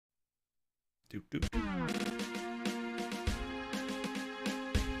Do, do, do.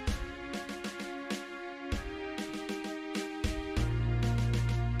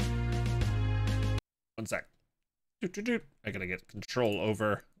 One sec. Do, do, do. I gotta get control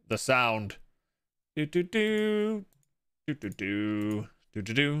over the sound. Do, do, do. Do, do, do. Do,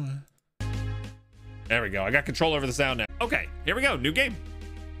 do, do. There we go. I got control over the sound now. Okay, here we go. New game.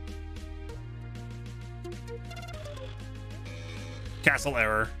 Castle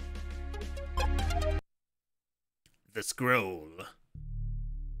error. The scroll.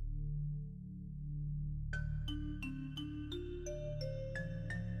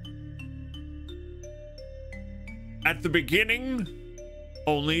 At the beginning,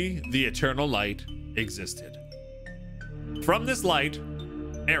 only the eternal light existed. From this light,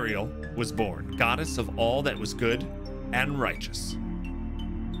 Ariel was born, goddess of all that was good and righteous.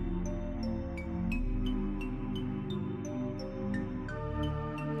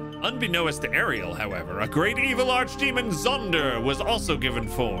 Unbeknownst to Ariel, however, a great evil archdemon Zonder was also given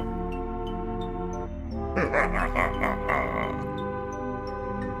form.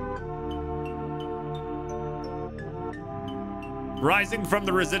 Rising from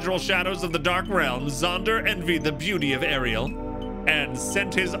the residual shadows of the Dark Realm, Zonder envied the beauty of Ariel and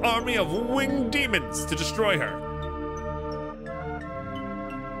sent his army of winged demons to destroy her.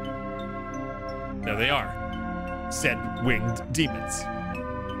 There they are, said winged demons.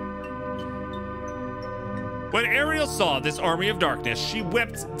 When Ariel saw this army of darkness, she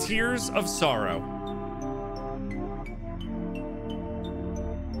wept tears of sorrow.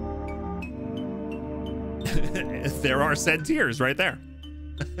 There are said tears right there.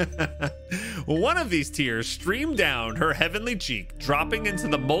 One of these tears streamed down her heavenly cheek, dropping into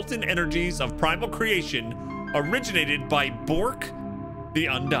the molten energies of primal creation originated by Bork the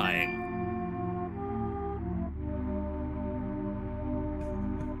Undying.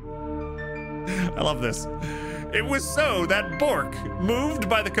 I love this. It was so that Bork, moved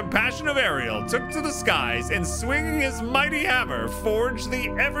by the compassion of Ariel, took to the skies and swinging his mighty hammer, forged the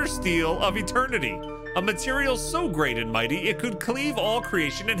Eversteel of Eternity, a material so great and mighty it could cleave all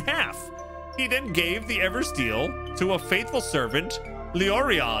creation in half. He then gave the Eversteel to a faithful servant,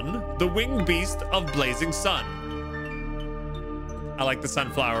 Leorion, the winged beast of blazing sun. I like the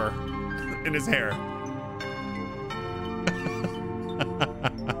sunflower in his hair.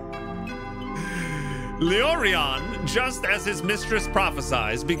 Leorion, just as his mistress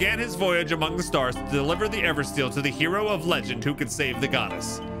prophesied, began his voyage among the stars to deliver the Eversteel to the hero of legend who could save the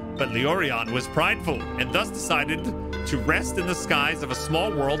goddess. But Leorion was prideful and thus decided to rest in the skies of a small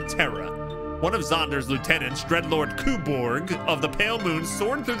world, Terra. One of Zonder's lieutenants, Dreadlord Kuborg of the Pale Moon,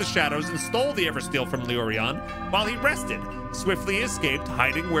 soared through the shadows and stole the Eversteel from Leorion while he rested. Swiftly he escaped,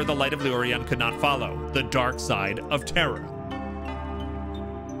 hiding where the light of Leorion could not follow, the dark side of Terra.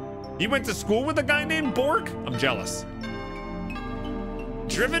 You went to school with a guy named Bork? I'm jealous.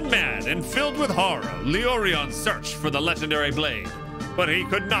 Driven mad and filled with horror, Leorion searched for the legendary blade, but he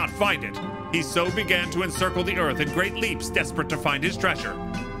could not find it. He so began to encircle the earth in great leaps, desperate to find his treasure.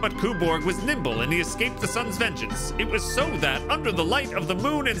 But Kuborg was nimble and he escaped the sun's vengeance. It was so that, under the light of the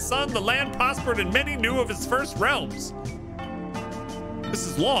moon and sun, the land prospered and many knew of its first realms. This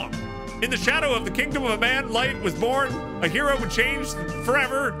is long. In the shadow of the kingdom of a man, light was born. A hero would change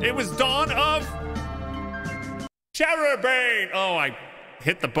forever. It was dawn of tERRORbane. Oh, I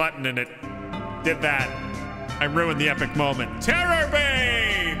hit the button and it did that. I ruined the epic moment.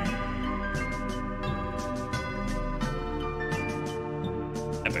 tERRORbane.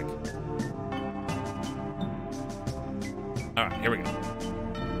 Epic. All right, here we go.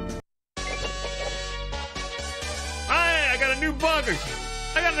 I got a new bug.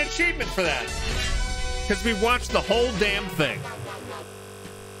 I got an achievement for that. Because we watched the whole damn thing.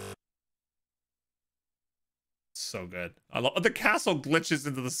 So good. I love the castle glitches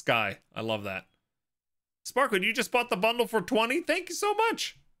into the sky. I love that. Sparkle, you just bought the bundle for 20? Thank you so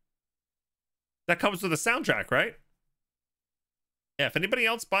much. That comes with a soundtrack, right? Yeah, if anybody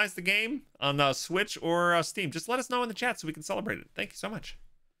else buys the game on Switch or Steam, just let us know in the chat so we can celebrate it. Thank you so much.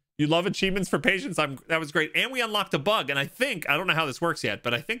 You love achievements for patience. That was great. And we unlocked a bug. And I don't know how this works yet,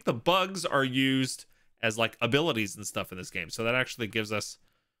 but I think the bugs are used as like abilities and stuff in this game. So that actually gives us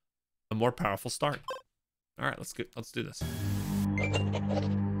a more powerful start. All right, let's do this.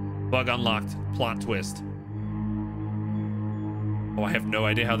 Bug unlocked. Plot twist. Oh, I have no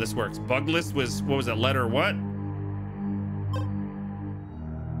idea how this works. Bug list was, what was it? Letter what?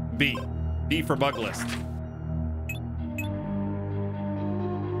 B. B for bug list.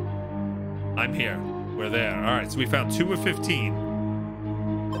 I'm here. We're there. All right, so we found 2 of 15.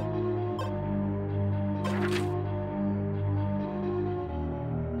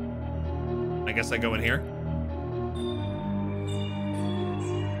 I I guess I go in here.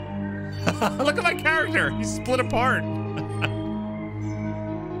 Look at my character. He's split apart.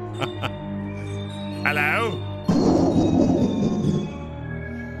 Hello?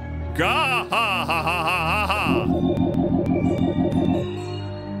 Ga ha ha ha ha ha.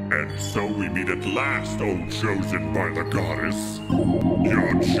 And so we meet at last, O chosen by the goddess.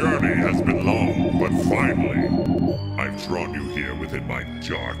 Your journey has been long, but finally, I've drawn you here within my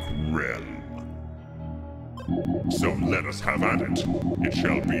dark realm. So let us have at it. It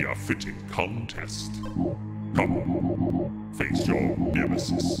shall be a fitting contest. Come, face your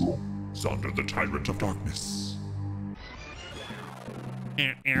nemesis, Zonder the Tyrant of Darkness.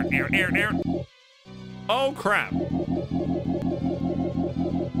 Oh, crap.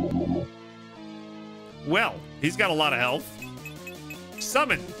 Well, he's got a lot of health.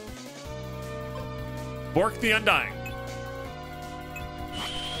 Summon. Bork the Undying.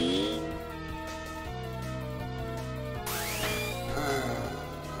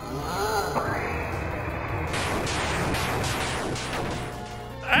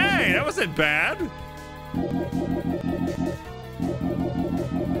 Hey, that wasn't bad.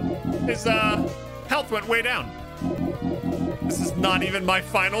 His health went way down. This is not even my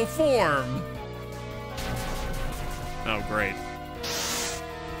final form. Oh, great.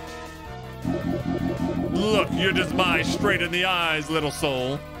 Look, you're just my straight in the eyes, little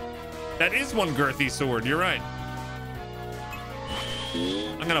soul. That is one girthy sword, you're right.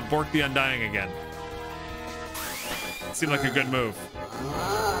 I'm gonna Bork the Undying again. Seemed like a good move.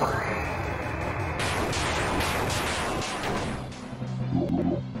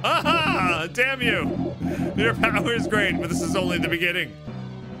 Aha! Damn you! Your power is great, but this is only the beginning.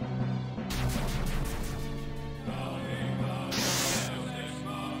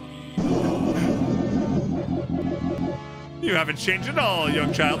 You haven't changed at all,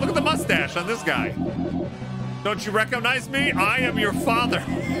 young child. Look at the mustache on this guy. Don't you recognize me? I am your father.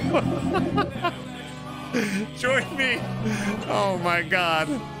 Join me. Oh my God.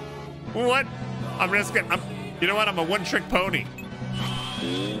 What? I'm just gonna, you know what? I'm a one-trick pony.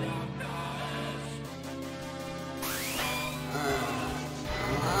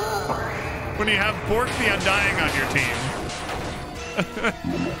 When you have Bork the Undying on your team.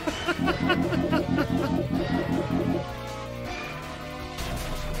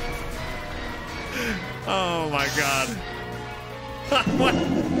 Oh my God. What?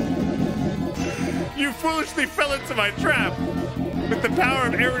 You foolishly fell into my trap with the power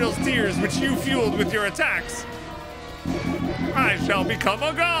of Ariel's tears, which you fueled with your attacks. I shall become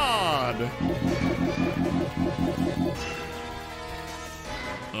a god.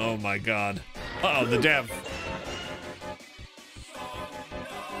 Oh my God. Uh-oh, the dev.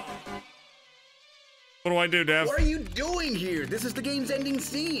 What do I do, Dev? What are you doing here? This is the game's ending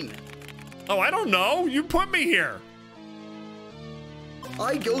scene. Oh, I don't know. You put me here.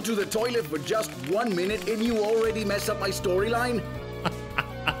 I go to the toilet for just 1 minute and you already mess up my storyline?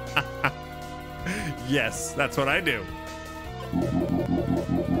 Yes, that's what I do.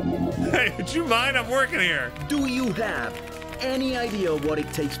 Hey, would you mind? I'm working here. Do you have any idea what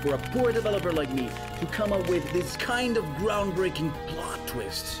it takes for a poor developer like me to come up with this kind of groundbreaking plot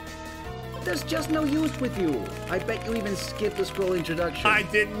twists? There's just no use with you. I bet you even skipped the scroll introduction. I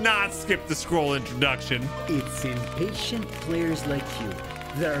did not skip the scroll introduction. It's impatient players like you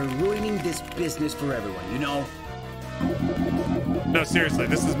that are ruining this business for everyone, you know? No, seriously,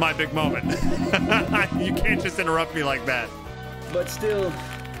 this is my big moment. You can't just interrupt me like that. But still,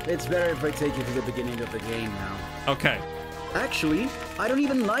 it's better if I take you to the beginning of the game now. Okay. Actually, I don't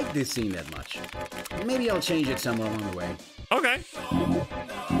even like this scene that much. Maybe I'll change it somewhere along the way. Okay.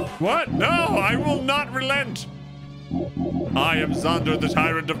 What? No, I will not relent. I am Zonder, the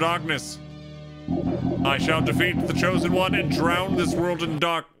Tyrant of Darkness. I shall defeat the Chosen One and drown this world in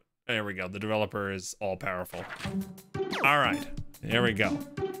dark. There we go. The developer is all powerful. All right. Here we go.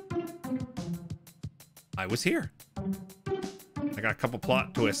 I was here. I got a couple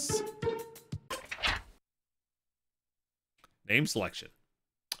plot twists. Name selection.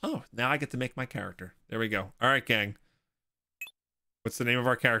 Oh, now I get to make my character. There we go. All right, gang. What's the name of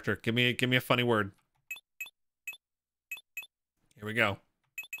our character? Give me a funny word. Here we go.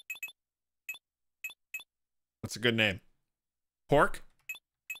 What's a good name? Pork?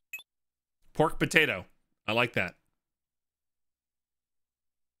 Pork potato. I like that.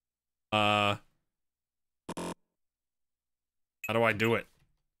 How do I do it?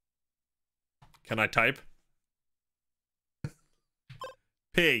 Can I type?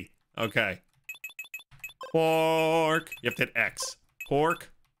 P. Okay. Pork. You have to hit X.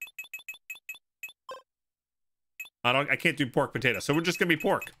 Pork. I can't do pork potato, so we're just gonna be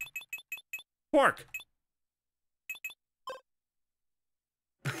pork. Pork.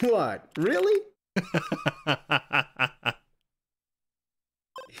 What? Really?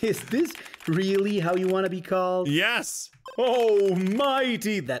 Is this really how you want to be called? Yes. Oh,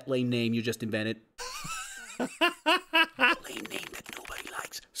 mighty! That lame name you just invented. Lame name that nobody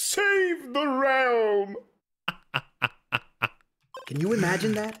likes. Save the realm! Can you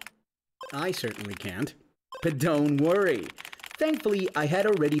imagine that? I certainly can't. But don't worry. Thankfully, I had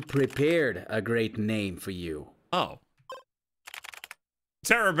already prepared a great name for you. Oh.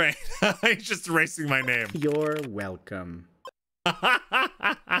 tERRORbane. He's just erasing my name. You're welcome.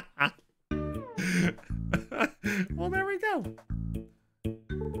 Well, there we go.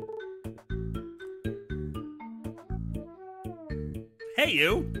 Hey,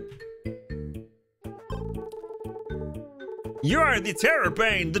 you. You are the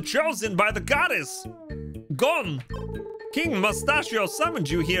tERRORbane, the chosen by the goddess. Gone. King Mustachio summoned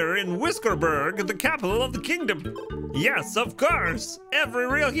you here in Whiskerburg, the capital of the kingdom. Yes, of course. Every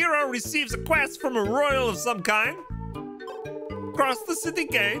real hero receives a quest from a royal of some kind. Cross the city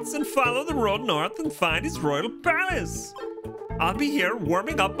gates and follow the road north and find his royal palace. I'll be here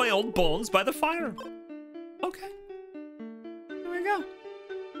warming up my old bones by the fire. Okay. There we go.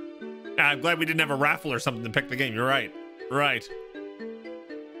 I'm glad we didn't have a raffle or something to pick the game. You're right. Right.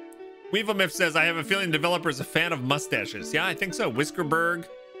 Weevilmif says, I have a feeling the developer is a fan of mustaches. Yeah, I think so. Whiskerburg.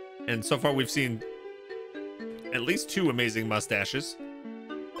 And so far we've seen at least 2 amazing mustaches.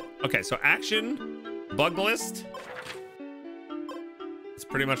 Okay, so action, bug list. That's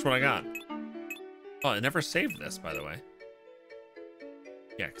pretty much what I got. Oh, I never saved this, by the way.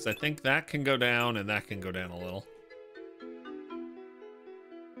 Yeah, because I think that can go down and that can go down a little.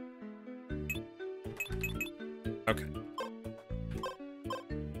 Okay.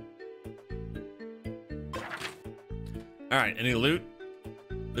 All right, any loot?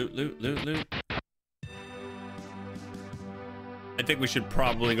 Loot. I think we should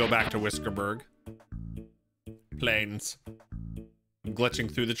probably go back to Whiskerburg. Plains. I'm glitching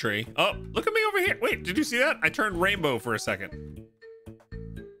through the tree. Oh, look at me over here. Wait, did you see that? I turned rainbow for a second.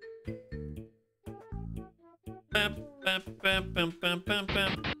 Bam, bam, bam, bam, bam, bam,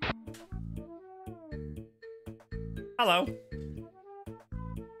 bam. Hello.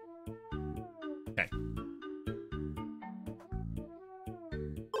 Okay.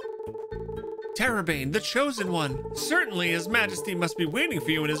 tERRORbane, the chosen one. Certainly his majesty must be waiting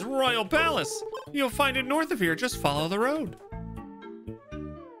for you in his royal palace. You'll find it north of here. Just follow the road.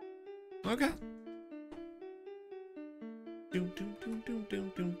 Okay.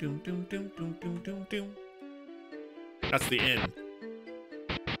 That's the inn.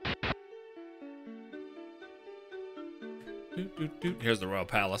 Here's the royal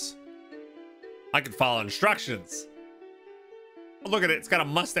palace. I can follow instructions. Oh, look at it. It's got a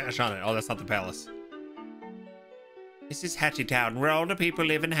mustache on it. Oh, that's not the palace. This is Hatchytown, where all the people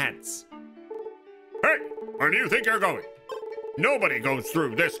live in hats. Hey, where do you think you're going? Nobody goes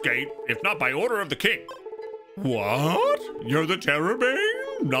through this gate, if not by order of the king. What? You're the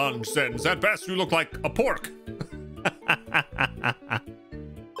tERRORbane? Nonsense. At best, you look like a pork.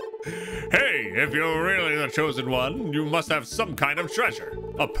 Hey, if you're really the chosen one, you must have some kind of treasure.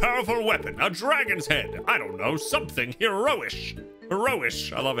 A powerful weapon, a dragon's head. I don't know, something heroish.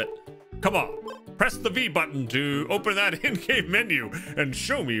 Heroish, I love it. Come on, press the V button to open that in-game menu and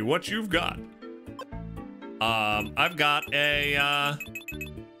show me what you've got. I've got a,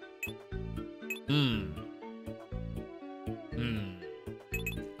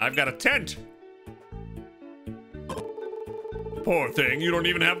 I've got a tent. Poor thing, you don't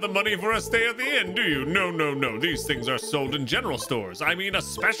even have the money for a stay at the inn, do you? No. These things are sold in general stores. I mean a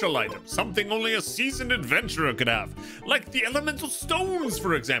special item, something only a seasoned adventurer could have. Like the elemental stones,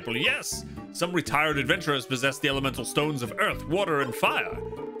 for example. Yes, some retired adventurers possess the elemental stones of earth, water, and fire.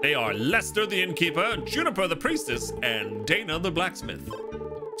 They are Lester the innkeeper, Juniper the priestess, and Dana the blacksmith.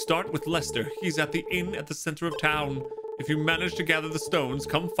 Start with Lester. He's at the inn at the center of town. If you manage to gather the stones,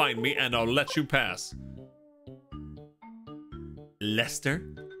 come find me and I'll let you pass. Lester?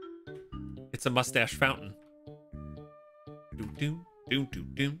 It's a mustache fountain. Doom, doom, doom,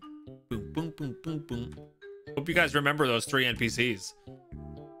 doom. Boom, boom, boom, boom, boom. Hope you guys remember those 3 NPCs.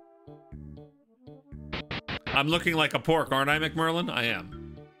 I'm looking like a pork, aren't I, McMerlin? I am.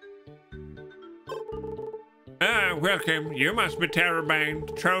 Welcome. You must be tERRORbane,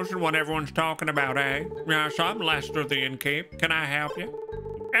 the chosen one everyone's talking about, eh? Yes, I'm Lester the innkeep. Can I help you?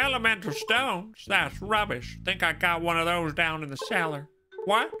 Elemental stones? That's rubbish. Think I got one of those down in the cellar.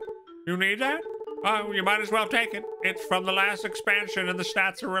 What? You need that? Oh, you might as well take it. It's from the last expansion and the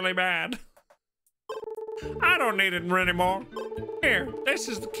stats are really bad. I don't need it anymore. Here, this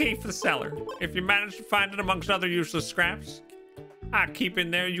is the key for the cellar. If you manage to find it amongst other useless scraps, I keep in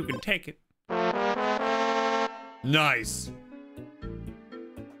there, you can take it. Nice.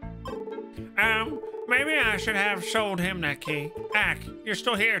 Maybe I should have sold him that key. Ack, you're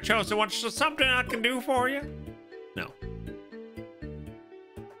still here, Chosen. What's something I can do for you? No.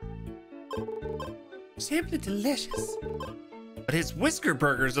 Simply delicious. But his whisker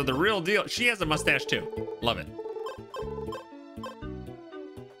burgers are the real deal. She has a mustache too. Love it.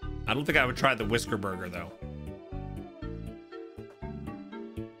 I don't think I would try the whisker burger though.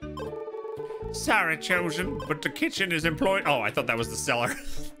 Sorry, Chosen, but the kitchen is employed. Oh, I thought that was the cellar.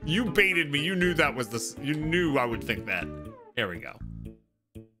 You baited me. You knew that was the. You knew I would think that. There we go.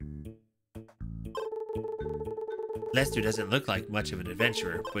 Lester doesn't look like much of an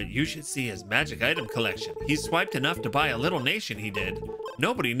adventurer, but you should see his magic item collection. He's swiped enough to buy a little nation, he did.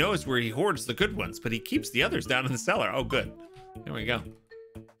 Nobody knows where he hoards the good ones, but he keeps the others down in the cellar. Oh, good. There we go.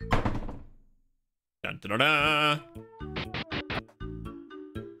 Dun, da, da, da.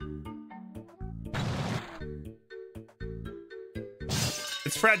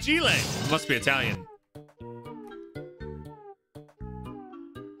 It's Fragile. It must be Italian.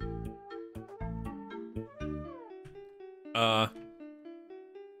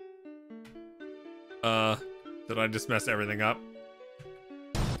 Did I just mess everything up?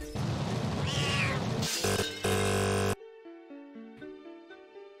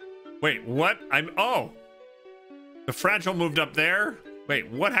 Wait, what? Oh! The fragile moved up there? Wait,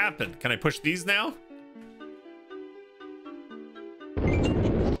 what happened? Can I push these now?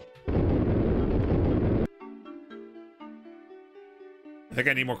 I think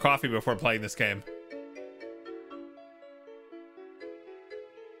I need more coffee before playing this game.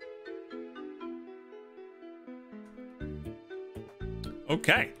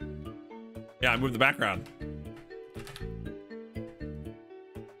 Okay. Yeah, I moved the background.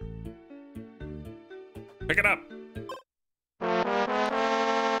 Pick it up.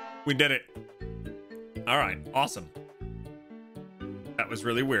 We did it. All right, awesome. That was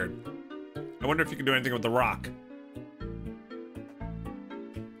really weird. I wonder if you can do anything with the rock.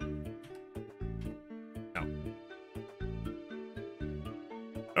 No.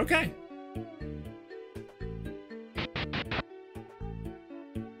 Okay.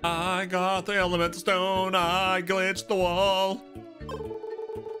 I got the elemental stone. I glitched the wall.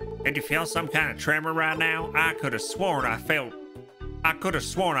 Did you feel some kind of tremor right now? I could have sworn I felt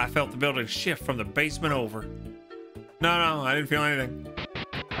the building shift from the basement over. No, I didn't feel anything.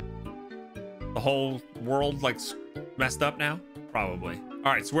 The whole world like messed up now? Probably.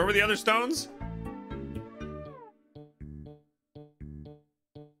 All right, so where were the other stones?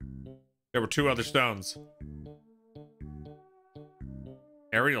 There were 2 other stones.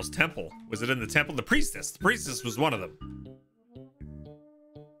 Ariel's temple. Was it in the temple? The priestess. The priestess was one of them.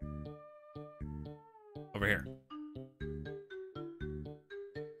 Over here.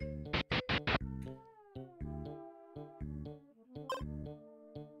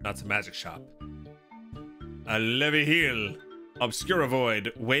 That's a magic shop. A levy heel. Obscura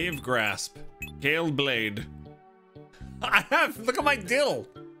void. Wave grasp. Gale blade. I have. Look at my dill.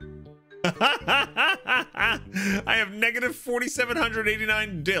 I have negative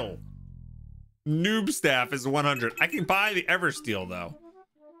 4,789 dill. Noob staff is 100. I can buy the Eversteel though.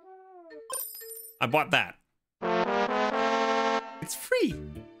 I bought that. It's free.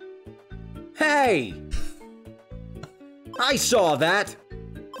 Hey! I saw that.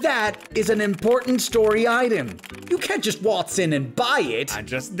 That is an important story item. You can't just waltz in and buy it. I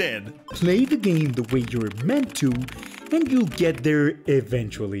just did. Play the game the way you're meant to, and you'll get there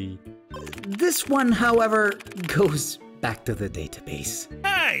eventually. This one, however, goes back to the database.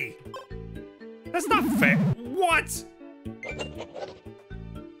 Hey! That's not fair. What?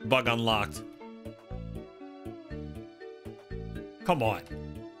 Bug unlocked. Come on.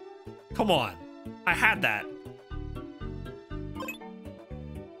 Come on. I had that.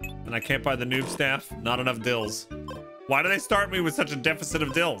 And I can't buy the noob staff? Not enough dills. Why do they start me with such a deficit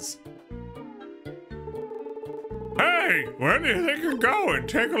of dills? Hey, where do you think you're going?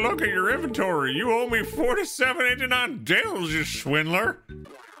 Take a look at your inventory. You owe me 47.89 dills, you swindler.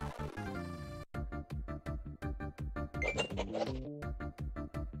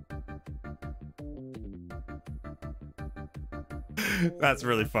 That's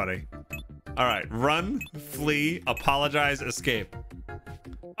really funny. All right, run, flee, apologize, escape.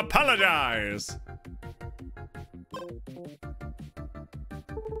 Apologize.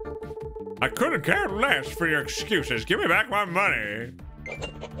 I couldn't care less for your excuses. Give me back my money.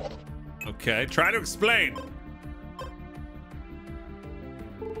 Okay, try to explain.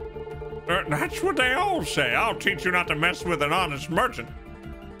 That's what they all say. I'll teach you not to mess with an honest merchant.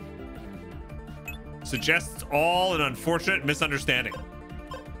 Suggests all an unfortunate misunderstanding.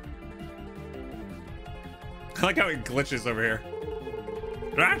 I like how it glitches over here.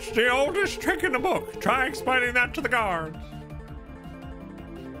 That's the oldest trick in the book. Try explaining that to the guards.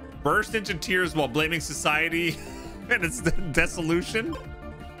 Burst into tears while blaming society and its dissolution.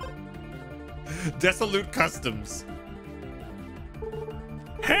 Dissolute customs.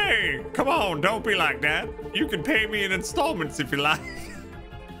 Hey, come on, don't be like that. You can pay me in installments if you like.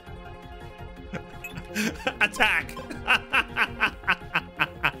 Attack.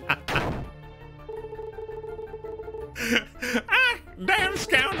 Ah, damn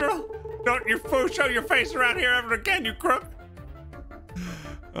scoundrel. Don't you fool show your face around here ever again, you crook.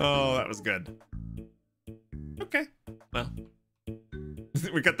 Oh, that was good. Okay, well.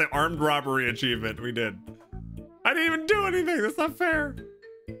 We got the armed robbery achievement. We did. I didn't even do anything. That's not fair.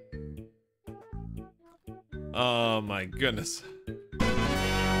 Oh my goodness.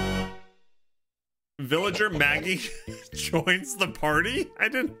 Villager Maggie joins the party? I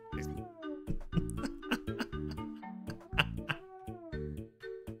didn't.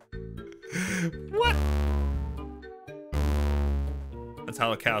 What? That's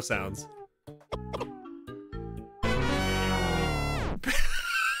how a cow sounds.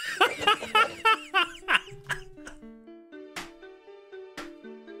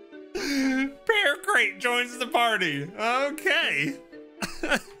 Pear Crate joins the party. Okay.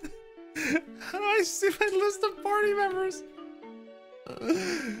 How do I see my list of party members?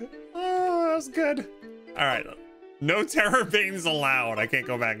 Oh, that was good. All right. No tERRORbanes allowed. I can't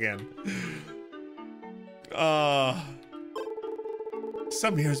go back in.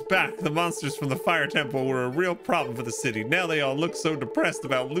 Some years back, the monsters from the Fire Temple were a real problem for the city. Now they all look so depressed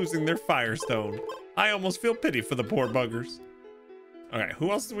about losing their Firestone. I almost feel pity for the poor buggers. Okay,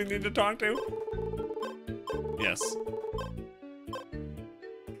 who else do we need to talk to? Yes.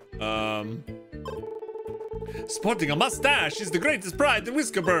 Sporting a mustache is the greatest pride in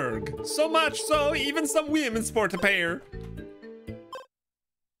Whiskerburg. So much so, even some women sport a pair.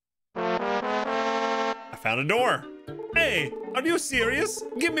 I found a door. Hey, are you serious?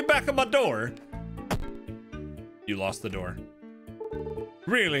 Give me back my door. You lost the door.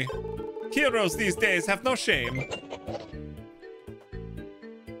 Really? Heroes these days have no shame.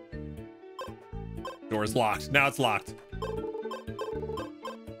 Door's locked. Now it's locked.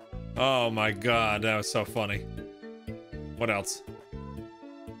 Oh my god, that was so funny. What else?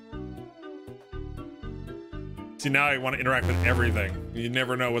 See, now I want to interact with everything. You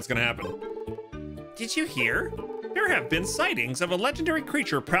never know what's gonna happen. Did you hear? There have been sightings of a legendary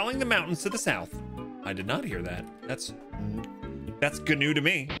creature prowling the mountains to the south. I did not hear that. That's GNU to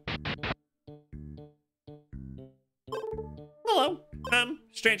me. Hello,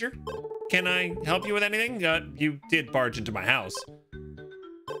 stranger. Can I help you with anything? You did barge into my house.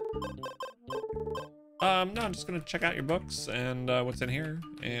 No, I'm just gonna check out your books and what's in here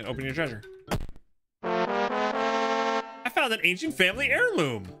and open your treasure. I found an ancient family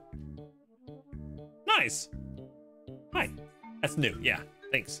heirloom. Nice. Hi. That's new. Yeah,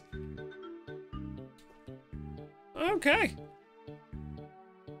 thanks. Okay.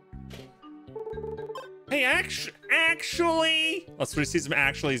 Hey, actually, let's see some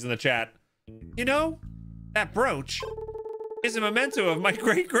actuallys in the chat. You know, that brooch is a memento of my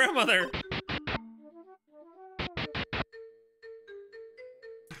great grandmother.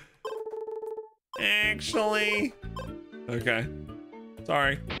 Actually, okay.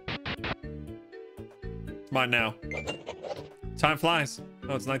 Sorry. It's mine now. Time flies.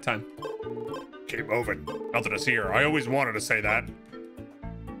 Oh, it's nighttime. Keep moving. Nothing to see here. I always wanted to say that.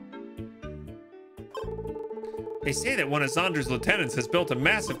 They say that one of Zonder's lieutenants has built a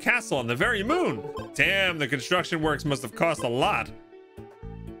massive castle on the very moon. Damn, the construction works must have cost a lot.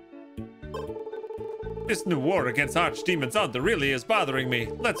 This new war against Archdemon Zonder really is bothering me.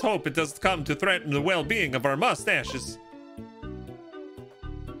 Let's hope it doesn't come to threaten the well-being of our mustaches.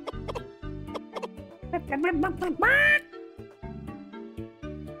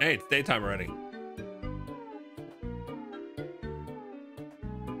 Hey, it's daytime already.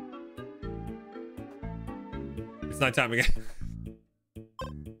 It's nighttime again.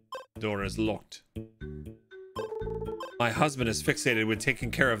 Door is locked. My husband is fixated with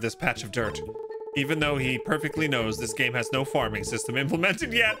taking care of this patch of dirt, even though he perfectly knows this game has no farming system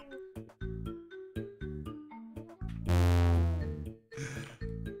implemented yet.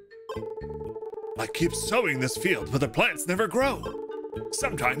 I keep sowing this field, but the plants never grow.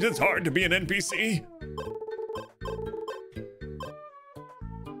 Sometimes it's hard to be an NPC.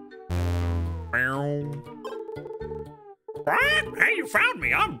 What? Hey, you found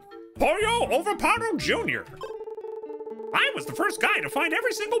me. I'm Pollo Ovapado Jr. I was the first guy to find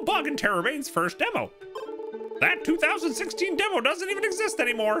every single bug in tERRORbane's first demo. That 2016 demo doesn't even exist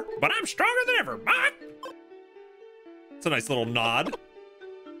anymore, but I'm stronger than ever. It's a nice little nod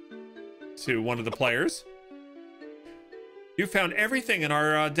to one of the players. You found everything in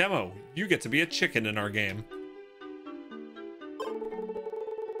our demo. You get to be a chicken in our game.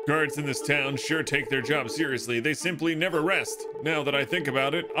 Guards in this town sure take their job seriously. They simply never rest. Now that I think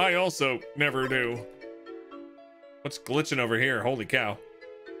about it, I also never do. What's glitching over here? Holy cow.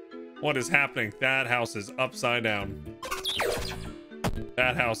 What is happening? That house is upside down.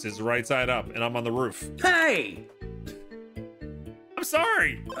 That house is right side up, and I'm on the roof. Hey! I'm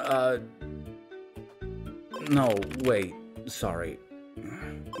sorry! No, wait. Sorry.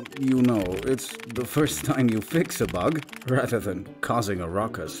 You know, it's the first time you fix a bug, rather than causing a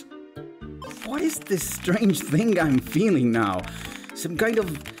ruckus. What is this strange thing I'm feeling now? Some kind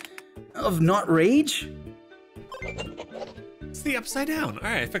of not rage? It's the upside down. All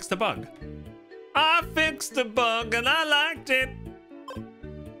right, I fixed a bug. I fixed a bug and I liked it.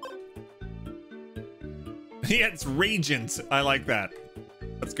 Yeah, it's Ragent. I like that.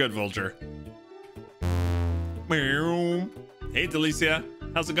 That's good, Vulture. Hey, Delicia.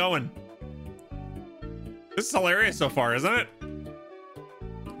 How's it going? This is hilarious so far, isn't it?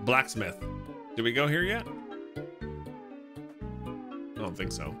 Blacksmith. Did we go here yet? I don't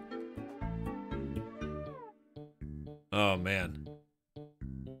think so. Oh, man.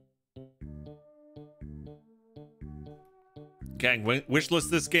 Gang, wishlist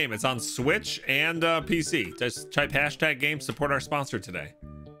this game. It's on Switch and PC. Just type hashtag game, support our sponsor today.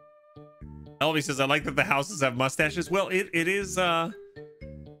 Elvie says, I like that the houses have mustaches. Well, it is the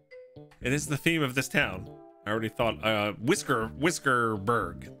theme of this town. I already thought,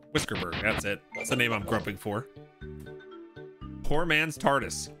 Whiskerberg, that's it. That's the name I'm grumping for. Poor man's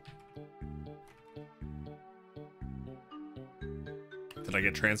TARDIS. Did I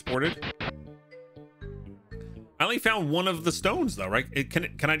get transported? I only found one of the stones though, right?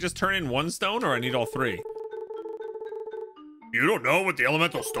 Can I just turn in one stone or I need all three? You don't know what the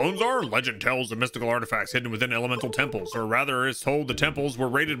elemental stones are? Legend tells of mystical artifacts hidden within elemental temples, or rather is told the temples were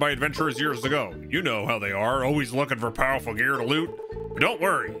raided by adventurers years ago. You know how they are, always looking for powerful gear to loot. But don't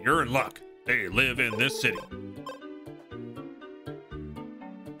worry, you're in luck. They live in this city.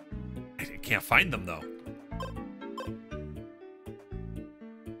 I can't find them though.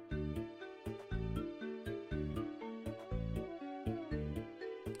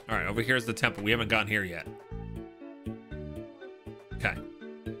 All right, over here's the temple. We haven't gotten here yet. Okay.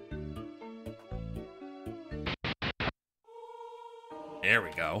 There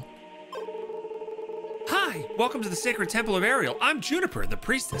we go. Hi, welcome to the Sacred Temple of Ariel. I'm Juniper, the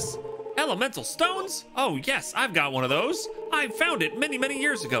priestess. Elemental stones? Oh yes, I've got one of those. I found it many, many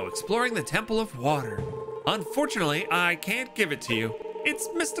years ago, exploring the Temple of Water. Unfortunately, I can't give it to you. Its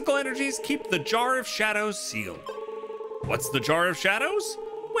mystical energies keep the Jar of Shadows sealed. What's the Jar of Shadows?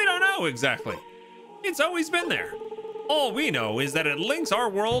 We don't know exactly. It's always been there. All we know is that it links our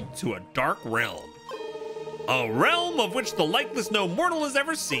world to a dark realm. A realm of which the likeness no mortal has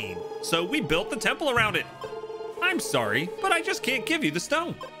ever seen. So we built the temple around it. I'm sorry, but I just can't give you the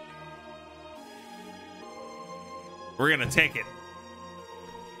stone. We're gonna take it.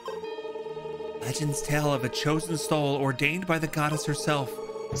 Legends tell of a chosen soul ordained by the goddess herself.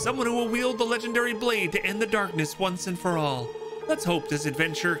 Someone who will wield the legendary blade to end the darkness once and for all. Let's hope this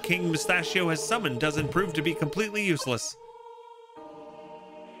adventure King Mustachio has summoned doesn't prove to be completely useless.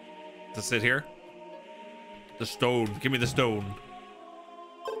 Does it sit here? The stone. Give me the stone.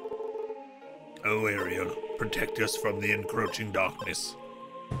 Oh, Ariel, protect us from the encroaching darkness.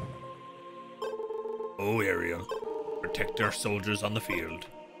 Oh, Ariel, protect our soldiers on the field.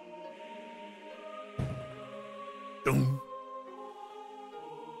 Boom.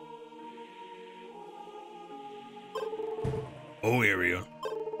 Oh, Ariel,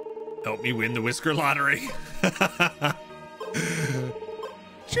 help me win the Whisker Lottery.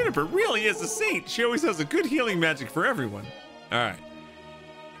 Juniper really is a saint. She always has a good healing magic for everyone. All right.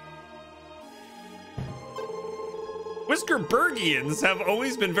 Whiskerbergians have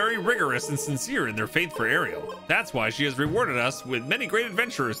always been very rigorous and sincere in their faith for Ariel. That's why she has rewarded us with many great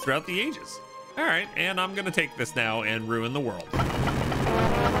adventurers throughout the ages. All right, and I'm gonna take this now and ruin the world.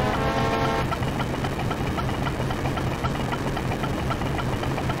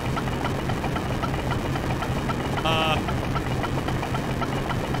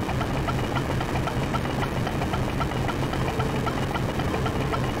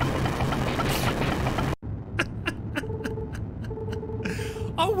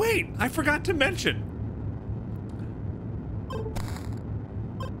 Oh wait, I forgot to mention.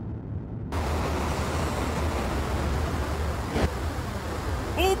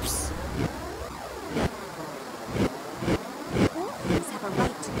 Oops. Orphans have a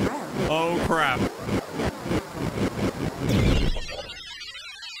right to grow. Oh, crap.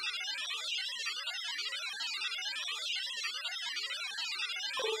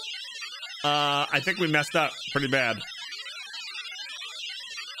 I think we messed up pretty bad.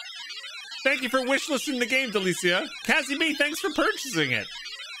 Thank you for wishlisting the game, Delicia. Cassie B, thanks for purchasing it.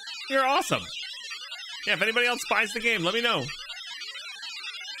 You're awesome. Yeah, if anybody else buys the game, let me know.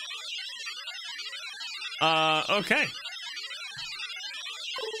 Okay.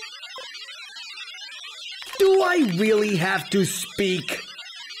 Do I really have to speak?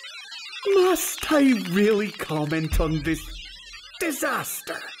 Must I really comment on this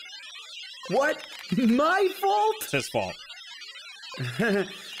disaster? What? My fault? It's his fault.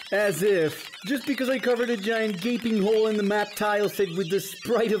 As if. Just because I covered a giant gaping hole in the map tile set with the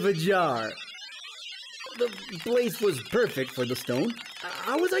sprite of a jar. The place was perfect for the stone.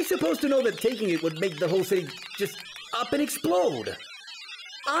 How was I supposed to know that taking it would make the whole city just up and explode?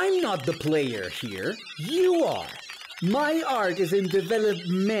 I'm not the player here. You are. My art is in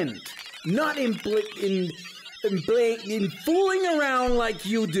development, not in fooling around like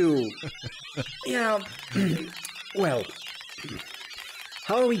you do. Yeah. Well,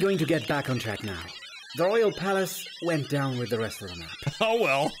 how are we going to get back on track now? The Royal Palace went down with the rest of the map. Oh,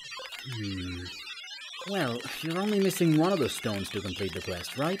 well. Well, you're only missing one of the stones to complete the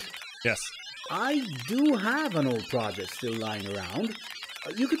quest, right? Yes. I do have an old project still lying around.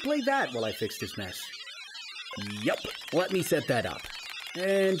 You could play that while I fix this mess. Yup, let me set that up.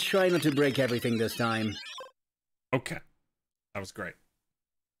 And try not to break everything this time. Okay. That was great.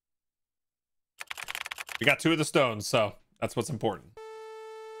 We got 2 of the stones, so that's what's important.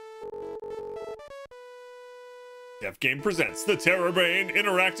 Dev Game presents the tERRORbane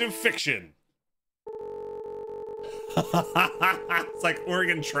Interactive Fiction. It's like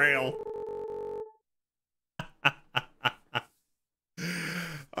Oregon Trail.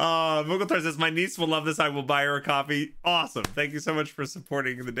 Bog Otter says, my niece will love this. I will buy her a copy. Awesome. Thank you so much for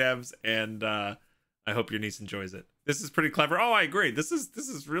supporting the devs, and I hope your niece enjoys it. This is pretty clever. Oh, I agree. This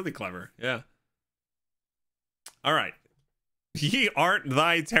is really clever. Yeah. All right. Ye art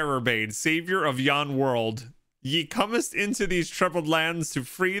thy tERRORbane, savior of yon world. Ye comest into these troubled lands to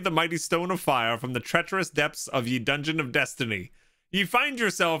free the mighty stone of fire from the treacherous depths of ye dungeon of destiny. Ye find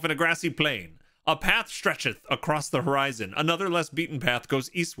yourself in a grassy plain. A path stretcheth across the horizon. Another less beaten path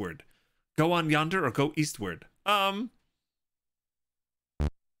goes eastward. Go on yonder or go eastward? A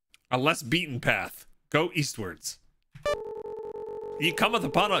less beaten path. Go eastwards. Ye cometh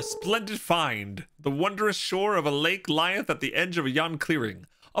upon a splendid find. The wondrous shore of a lake lieth at the edge of yon clearing.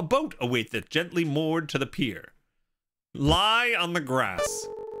 A boat awaiteth gently moored to the pier. Lie on the grass.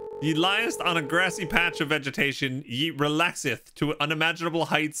 Ye liest on a grassy patch of vegetation. Ye relaxeth to unimaginable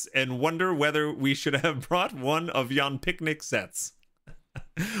heights and wonder whether we should have brought one of yon picnic sets.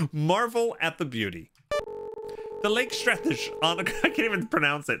 Marvel at the beauty. The lake stretcheth on a, I can't even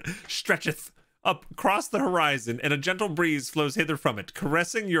pronounce it. Stretcheth up across the horizon, and a gentle breeze flows hither from it,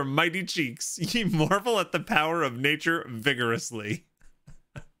 caressing your mighty cheeks. Ye marvel at the power of nature vigorously.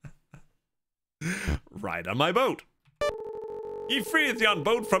 Ride on my boat. Ye freeth yon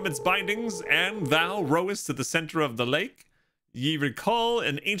boat from its bindings, and thou rowest to the center of the lake. Ye recall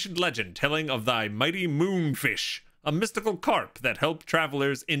an ancient legend telling of thy mighty moonfish, a mystical carp that helped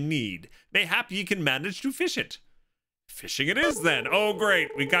travelers in need. Mayhap ye can manage to fish it. Fishing it is, then. Oh, great.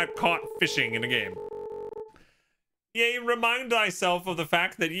 We got caught fishing in a game. Yea, remind thyself of the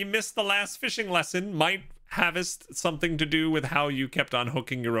fact that ye missed the last fishing lesson might havest something to do with how you kept on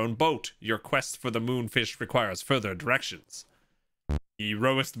hooking your own boat. Your quest for the moonfish requires further directions. Ye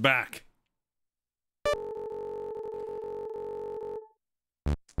rowest back.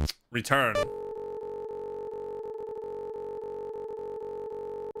 Return.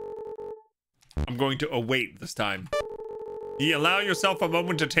 I'm going to await this time. Ye allow yourself a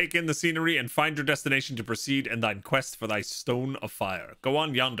moment to take in the scenery and find your destination to proceed in thine quest for thy stone of fire. Go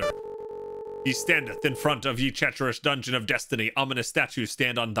on yonder. He standeth in front of ye treacherous dungeon of destiny. Ominous statues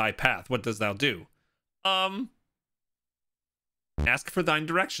stand on thy path. What does thou do? Ask for thine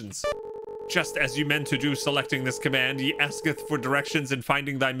directions. Just as you meant to do selecting this command, ye asketh for directions in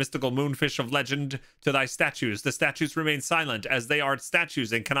finding thy mystical moonfish of legend to thy statues. The statues remain silent, as they are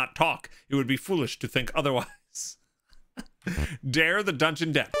statues and cannot talk. It would be foolish to think otherwise. Dare the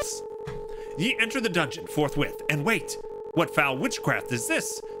dungeon depths. Ye enter the dungeon forthwith, and wait. What foul witchcraft is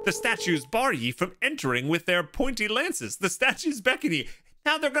this? The statues bar ye from entering with their pointy lances. The statues beckon ye.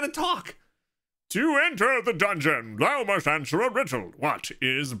 Now they're gonna talk. To enter the dungeon, thou must answer a riddle. What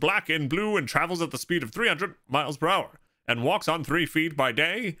is black and blue and travels at the speed of 300 miles per hour? and walks on 3 feet by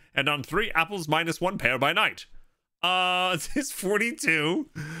day and on 3 apples minus 1 pair by night. Tis 42.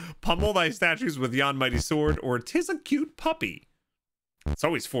 Pummel thy statues with yon mighty sword, or 'tis a cute puppy. It's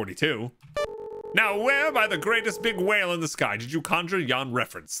always 42. Now, where by the greatest big whale in the sky did you conjure yon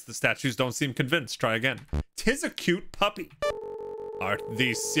reference? The statues don't seem convinced. Try again. 'Tis a cute puppy. Art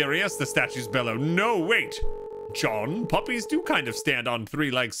thee serious? The statues bellow. No, wait. John, puppies do kind of stand on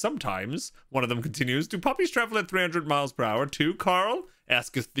 3 legs sometimes. One of them continues. Do puppies travel at 300 miles per hour too, Carl?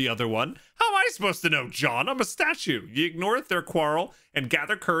 Asketh the other one. How am I supposed to know, John? I'm a statue. Ye ignoreth their quarrel and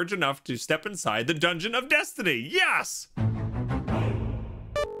gather courage enough to step inside the dungeon of destiny. Yes!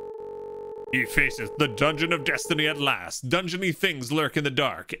 Ye faceth the dungeon of destiny at last. Dungeony things lurk in the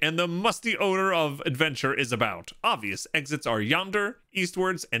dark, and the musty odor of adventure is about. Obvious exits are yonder,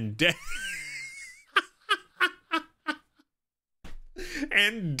 eastwards, and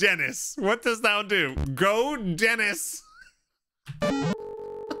and Dennis. What does thou do? Go, Dennis.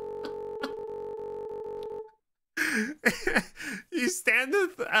 You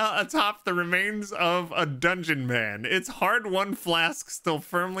standeth atop the remains of a dungeon man, its hard-won flask still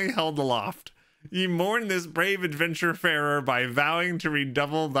firmly held aloft. Ye mourn this brave adventure farer by vowing to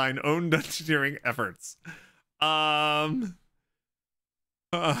redouble thine own dungeoneering efforts.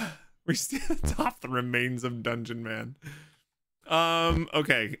 We stand atop the remains of dungeon man.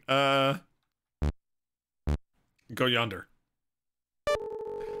 Okay. Go yonder.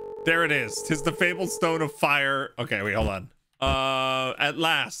 There it is. 'Tis the fabled stone of fire. Okay, wait, hold on. At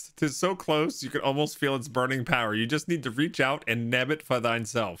last. 'Tis so close you can almost feel its burning power. You just need to reach out and nab it for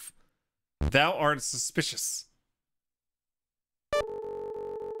thyself. Thou art suspicious.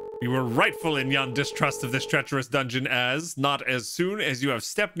 You were rightful in yon distrust of this treacherous dungeon, as, not as soon as you have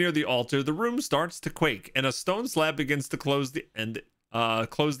stepped near the altar, the room starts to quake, and a stone slab begins to close the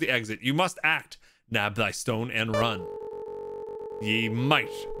exit. You must act. Nab thy stone and run. Ye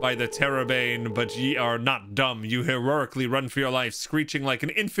might by the tERRORbane, but ye are not dumb. You heroically run for your life, screeching like an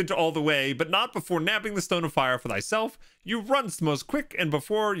infant all the way, but not before nabbing the stone of fire for thyself. You runs most quick, and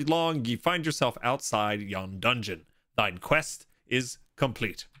before long ye find yourself outside yon dungeon. Thine quest is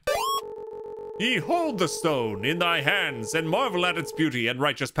complete. Ye hold the stone in thy hands, and marvel at its beauty and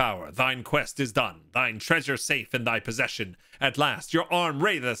righteous power. Thine quest is done, thine treasure safe in thy possession. At last your arm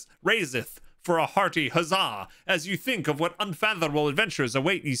raiseth for a hearty huzzah, as you think of what unfathomable adventures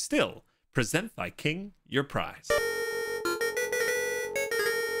await ye still. Present thy king your prize.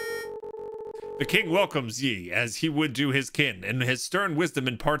 The king welcomes ye, as he would do his kin, and his stern wisdom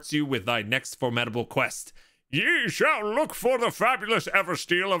imparts you with thy next formidable quest. Ye shall look for the fabulous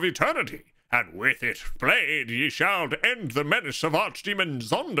Eversteel of eternity, and with it played ye shall end the menace of Archdemon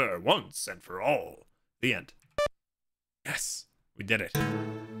Zonder once and for all. The end. Yes, we did it.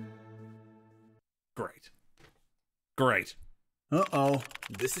 Great. Great. Uh-oh.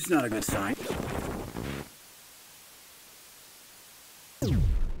 This is not a good sign.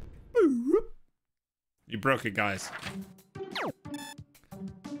 You broke it, guys.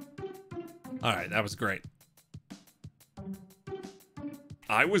 All right, that was great.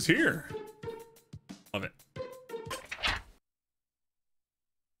 I was here. Love it.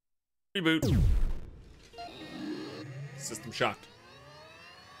 Reboot. System shocked.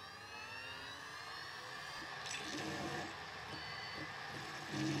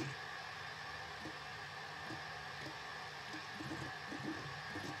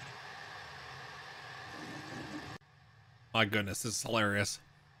 My goodness, this is hilarious.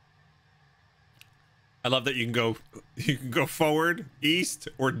 I love that you can go forward, east,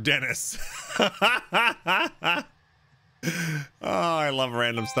 or Dennis. Oh, I love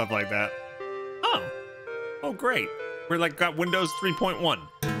random stuff like that. Oh, great. We're like got Windows 3.1.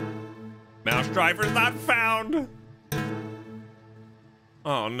 Mouse driver not found.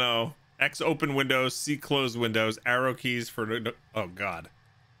 Oh no. X open Windows, C close Windows, arrow keys for oh god.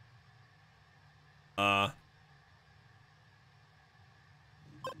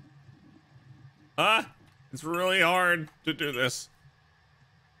 It's really hard to do this.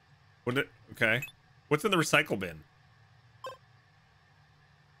 Okay. What's in the recycle bin?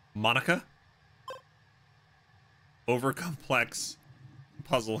 Monica? Overcomplex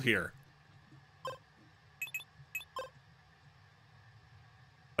puzzle here.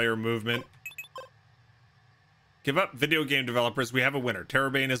 Player movement. Give up, video game developers. We have a winner.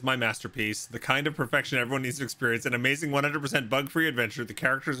 tERRORbane is my masterpiece. The kind of perfection everyone needs to experience. An amazing 100% bug-free adventure. The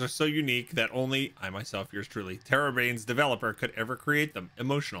characters are so unique that only I myself, yours truly, tERRORbane's developer, could ever create them.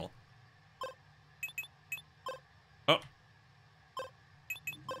 Emotional. Oh.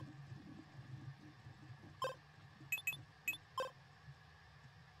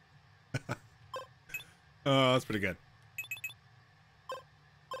 Oh, that's pretty good.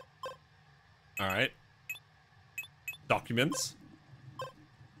 All right. Documents.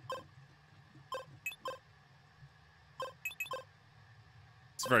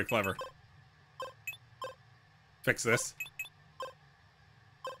 It's very clever. Fix this.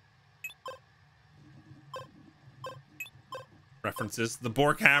 References. The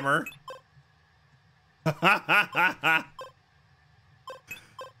Bork hammer.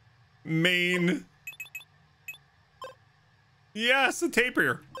 Main. Yes, a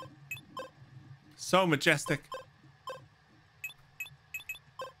tapir. So majestic.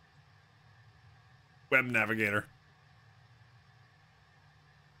 Web navigator.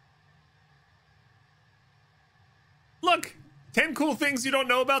 Look! 10 cool things you don't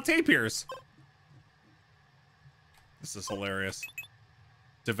know about tapirs. This is hilarious.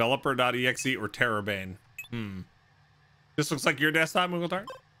 Developer.exe or tERRORbane. This looks like your desktop, Moogle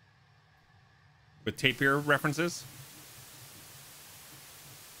with tapir references.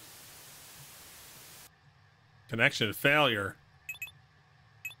 Connection failure.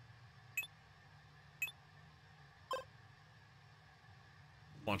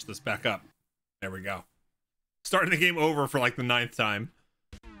 Launch this back up. There we go. Starting the game over for like the 9th time.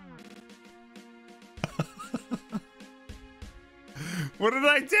 What did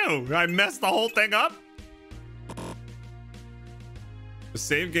I do? I messed the whole thing up? The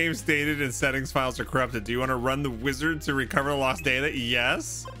save game stated and settings files are corrupted. Do you want to run the wizard to recover the lost data?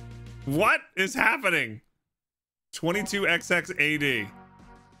 Yes. What is happening? 22xxAD.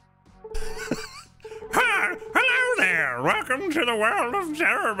 Hi, hello there. Welcome to the world of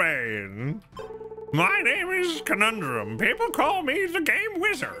tERRORbane. My name is Conundrum. People call me the Game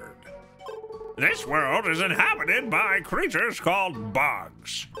Wizard. This world is inhabited by creatures called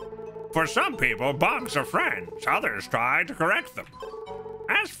bugs. For some people, bugs are friends. Others try to correct them.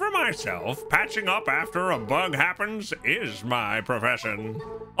 As for myself, patching up after a bug happens is my profession.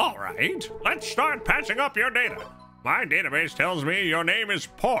 All right, let's start patching up your data. My database tells me your name is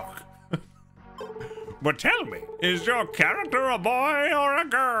Pork. But tell me, is your character a boy or a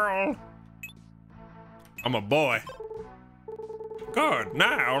girl? I'm a boy. Good,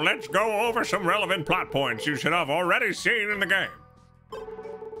 now let's go over some relevant plot points you should have already seen in the game.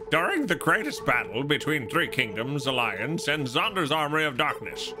 During the greatest battle between Three Kingdoms Alliance and Zonder's Armory of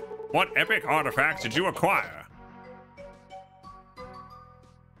Darkness, what epic artifacts did you acquire?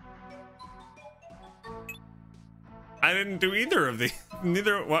 I didn't do either of the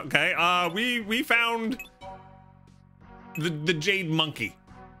neither. Okay, we found the Jade Monkey.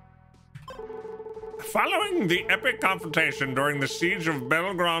 Following the epic confrontation during the siege of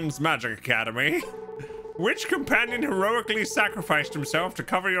Belgrand's Magic Academy, which companion heroically sacrificed himself to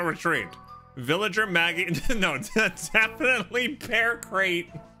cover your retreat? Villager Maggie? No, definitely Pear Crate.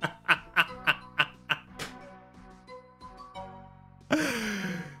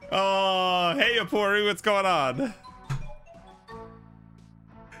 Oh, hey Apori, what's going on?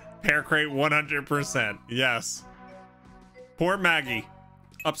 Pear Crate 100%. Yes. Poor Maggie.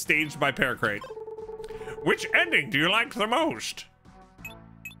 Upstaged by Pear Crate. Which ending do you like the most?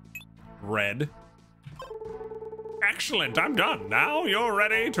 Red. Excellent, I'm done. Now you're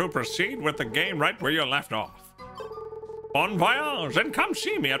ready to proceed with the game right where you left off. Bon voyage, and come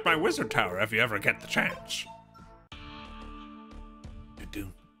see me at my wizard tower if you ever get the chance.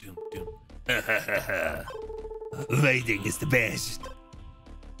 Waiting is the best.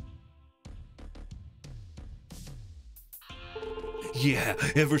 Yeah,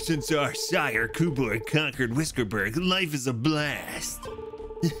 ever since our sire Kuborg conquered Whiskerburg, life is a blast.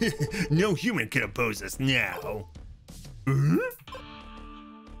 No human can oppose us now.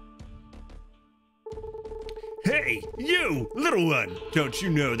 Hey, you, little one! Don't you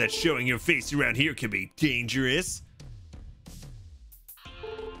know that showing your face around here can be dangerous?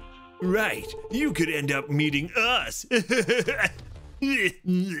 Right, you could end up meeting us.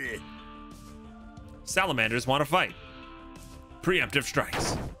 Salamanders want to fight. Preemptive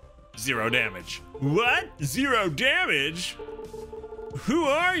strikes. 0 damage. What? 0 damage? Who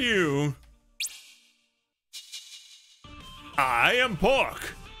are you? I am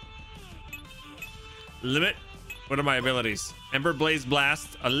Pork. Limit. What are my abilities? Ember Blaze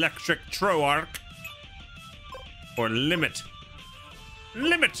Blast, Electric Troarch, or Limit.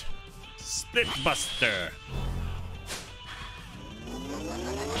 Limit. Split Buster.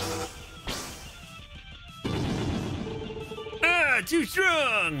 Ah, too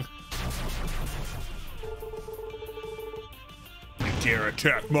strong. You dare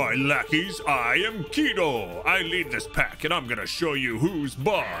attack my lackeys? I am Kido. I lead this pack, and I'm gonna show you who's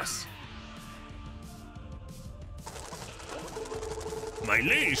boss. My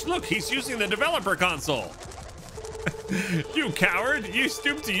leash, look, he's using the developer console. You coward! You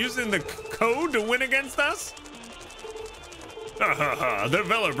stooped to using the code to win against us? Ha ha ha, the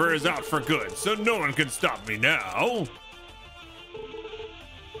developer is out for good, so no one can stop me now.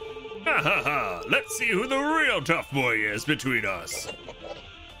 Ha ha ha, let's see who the real tough boy is between us.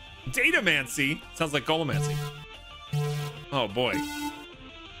 Datamancy? Sounds like Golomancy. Oh boy.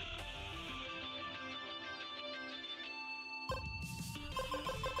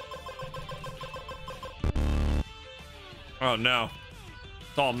 Oh no.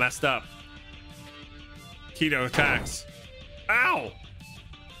 It's all messed up. Keto attacks. Ow!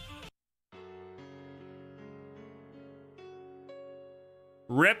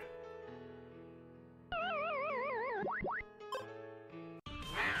 Rip.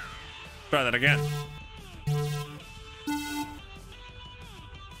 Try that again.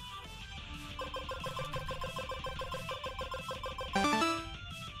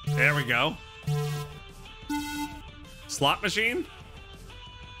 There we go. Slot machine?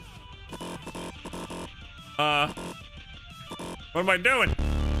 What am I doing?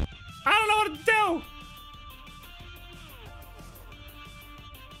 I don't know what to do.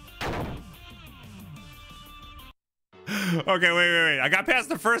 Okay, wait. I got past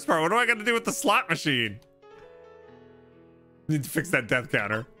the first part. What do I got to do with the slot machine? Need to fix that death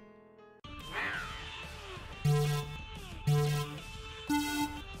counter.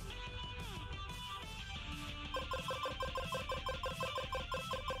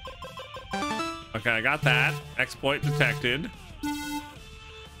 Okay, I got that. Exploit detected.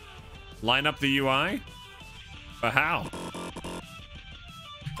 Line up the UI? But how?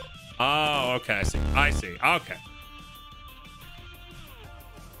 Oh, okay, I see. Okay.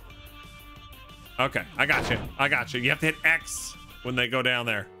 Okay, I got you. You have to hit X when they go down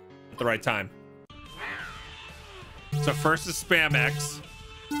there at the right time. So first is spam X.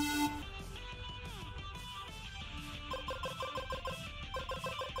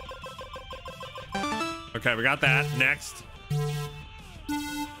 Okay, we got that. Next.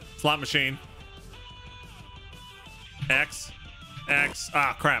 Slot machine. X. X.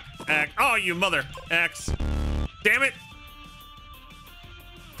 Ah, crap. X. Oh, you mother. X. Damn it.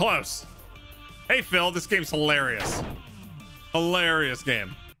 Close. Hey, Phil, this game's hilarious. Hilarious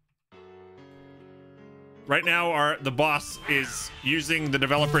game. Right now, the boss is using the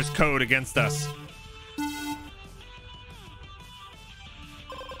developer's code against us.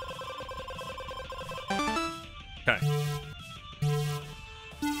 Okay.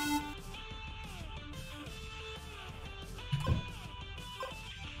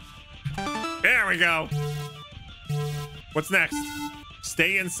 There we go. What's next?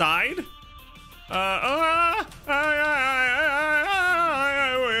 Stay inside?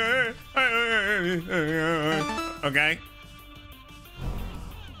 Okay.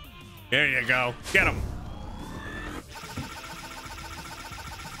 There you go. Get him.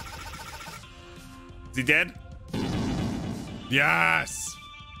 Is he dead? Yes.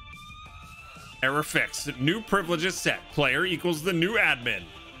 Error fixed. New privileges set. Player equals the new admin.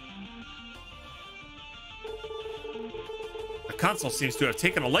 The console seems to have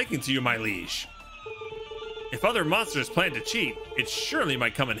taken a liking to you, my liege. If other monsters plan to cheat, it surely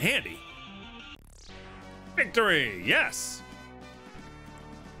might come in handy. Victory! Yes!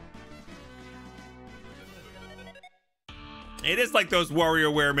 It is like those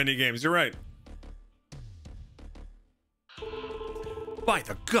WarioWare minigames, you're right. By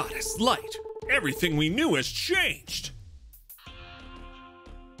the goddess light, everything we knew has changed.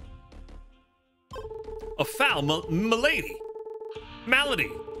 A foul malady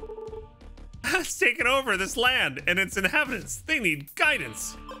has taken over this land and its inhabitants. They need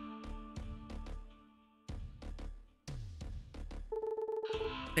guidance.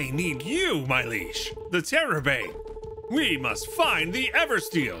 They need you, my liege, the tERRORbane. We must find the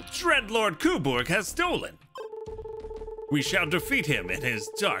Eversteel Dreadlord Kuburg has stolen. We shall defeat him and his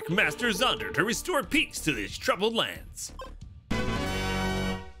dark master Zunder to restore peace to these troubled lands.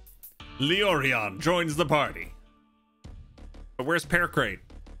 Leorion joins the party. But where's Pearcrate?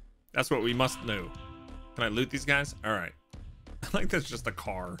 That's what we must know. Can I loot these guys? All right. I think that's just a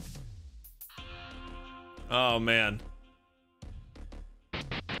car. Oh, man.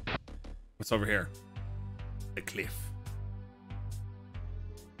 What's over here? The cliff.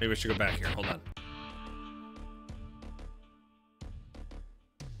 Maybe we should go back here. Hold on.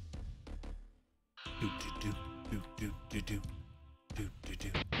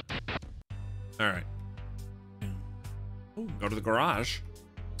 All right. Ooh, go to the garage.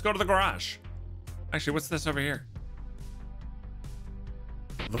 Let's go to the garage. Actually, what's this over here?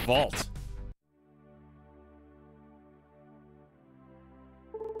 The vault.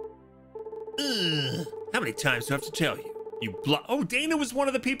 How many times do I have to tell you? Oh, Dana was one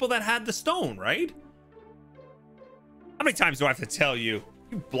of the people that had the stone, right? How many times do I have to tell you?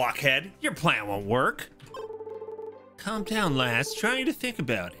 You blockhead, your plan won't work. Calm down, lass. Trying to think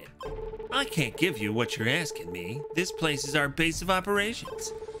about it. I can't give you what you're asking me. This place is our base of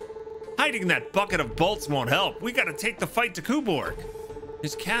operations. Hiding in that bucket of bolts won't help. We gotta take the fight to Kuborg.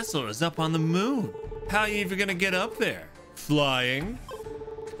 His castle is up on the moon. How are you even gonna get up there? Flying?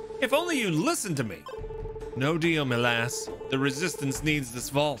 If only you listened to me. No deal, my lass. The resistance needs this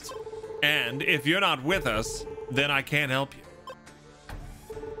vault. And if you're not with us, then I can't help you.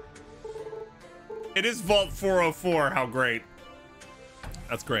 It is Vault 404. How great.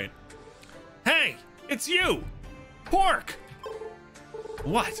 That's great. Hey, it's you! Pork!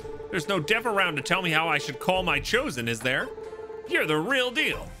 What? There's no dev around to tell me how I should call my chosen, is there? You're the real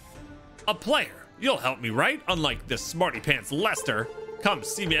deal. A player. You'll help me, right? Unlike this smarty pants Lester. Come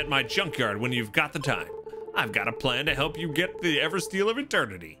see me at my junkyard when you've got the time. I've got a plan to help you get the Eversteel of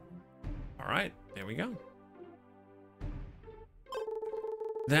Eternity. All right, there we go.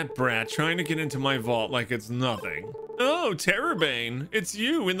 That brat trying to get into my vault like it's nothing. Oh, tERRORbane, it's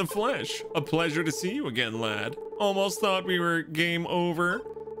you in the flesh. A pleasure to see you again, lad. Almost thought we were game over.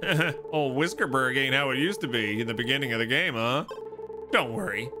 Old Whiskerburg ain't how it used to be in the beginning of the game, huh? Don't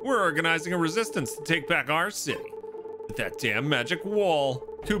worry, we're organizing a resistance to take back our city. But that damn magic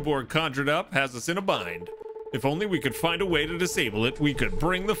wall Kuborg conjured up has us in a bind. If only we could find a way to disable it, we could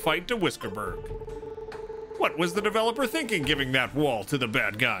bring the fight to Whiskerburg. What was the developer thinking giving that wall to the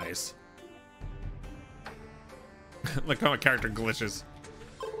bad guys? Look how my character glitches.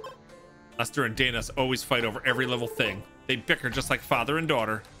 Lester and Dana always fight over every little thing. They bicker just like father and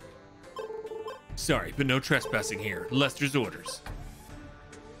daughter. Sorry, but no trespassing here. Lester's orders.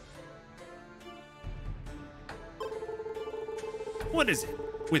 What is it?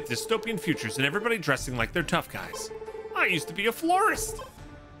 With dystopian futures and everybody dressing like they're tough guys. I used to be a florist.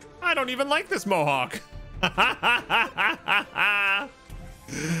 I don't even like this mohawk. I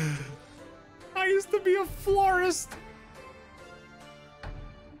used to be a florist.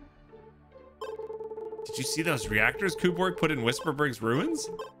 Did you see those reactors Kuborg put in Whisperberg's ruins?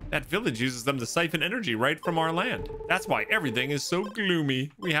 That village uses them to siphon energy right from our land. That's why everything is so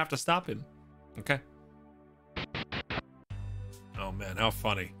gloomy. We have to stop him. Okay. Oh man, how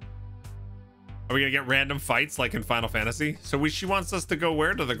funny. Are we gonna get random fights like in Final Fantasy? So she wants us to go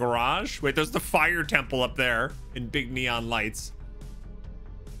where? To the garage? Wait, there's the fire temple up there in big neon lights.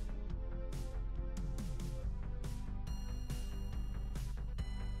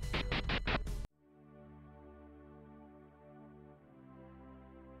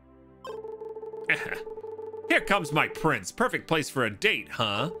 Here comes my prince. Perfect place for a date,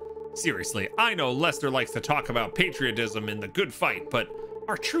 huh? Seriously, I know Lester likes to talk about patriotism in the good fight, but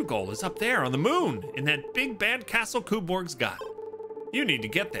our true goal is up there on the moon, in that big bad castle Kuborg's got. You need to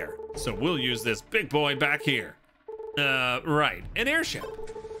get there, so we'll use this big boy back here. Right, an airship.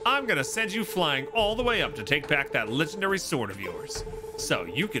 I'm gonna send you flying all the way up to take back that legendary sword of yours, so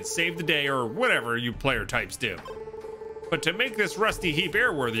you can save the day or whatever you player types do. But to make this rusty heap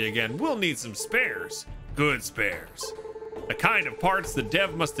airworthy again, we'll need some spares. Good spares. The kind of parts the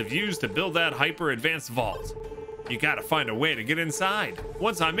dev must have used to build that hyper-advanced vault. You gotta find a way to get inside.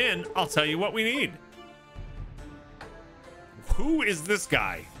 Once I'm in, I'll tell you what we need. Who is this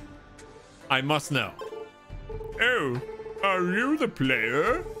guy? I must know. Oh, are you the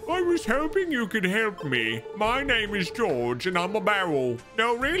player? I was hoping you could help me. My name is George and I'm a barrel.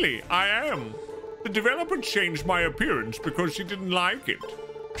 No, really, I am. The developer changed my appearance because she didn't like it.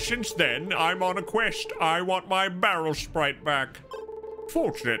 Since then, I'm on a quest. I want my barrel sprite back.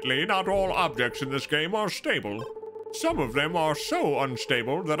 Fortunately, not all objects in this game are stable. Some of them are so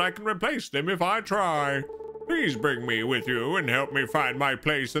unstable that I can replace them if I try. Please bring me with you and help me find my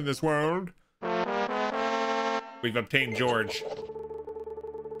place in this world. We've obtained George.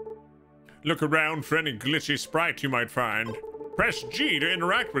 Look around for any glitchy sprite you might find. Press G to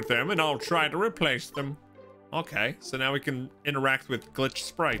interact with them and I'll try to replace them. Okay, so now we can interact with glitch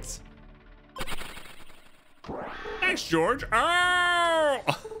sprites. Thanks, George. Oh!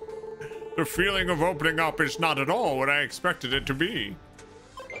 The feeling of opening up is not at all what I expected it to be.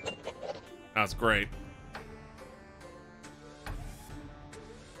 That's great.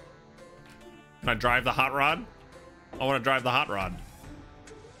 Can I drive the hot rod? I want to drive the hot rod.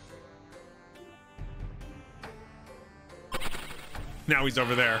 Now he's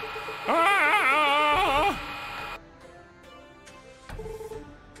over there. Ah!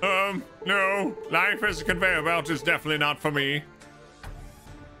 No. Life as a conveyor belt is definitely not for me.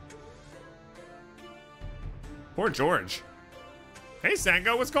 Poor George. Hey,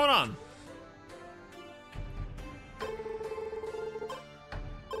 Sango, what's going on?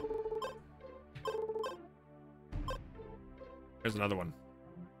 Here's another one.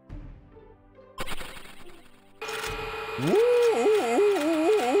 Woo!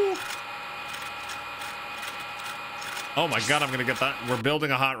 Oh my god, I'm gonna get that. We're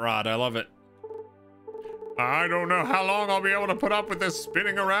building a hot rod. I love it. I don't know how long I'll be able to put up with this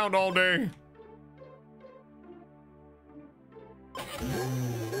spinning around all day.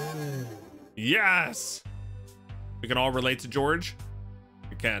 Yes! We can all relate to George?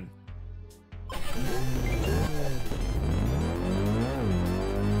 We can.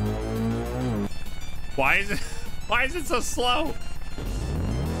 Why is it so slow?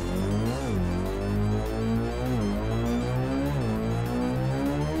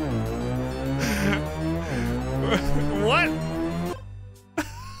 What?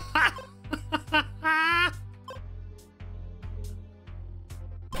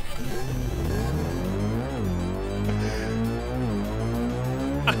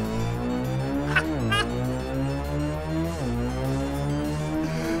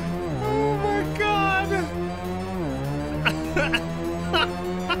 Oh my god.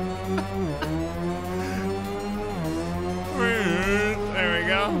 There we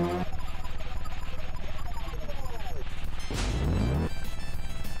go.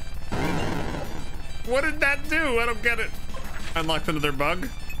 What did that do? I don't get it. Unlocked another bug.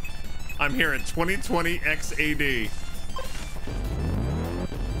 I'm here at 2020 XAD.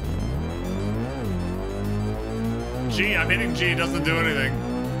 G, I'm hitting G, doesn't do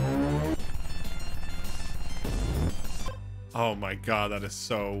anything. Oh my god, that is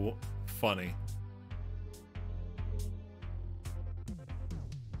so funny.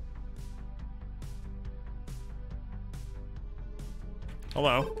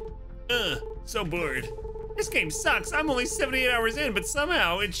 Hello. So bored. This game sucks. I'm only 78 hours in, but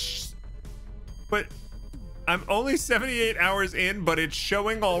somehow it's... But I'm only 78 hours in, but it's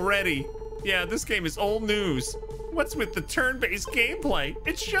showing already. Yeah, this game is old news. What's with the turn-based gameplay?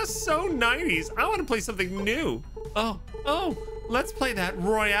 It's just so 90s. I want to play something new. Oh, let's play that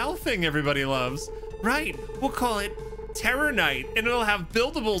Royale thing everybody loves. Right, we'll call it Terror Night, and it'll have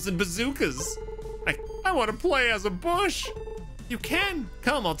buildables and bazookas. I want to play as a bush. You can.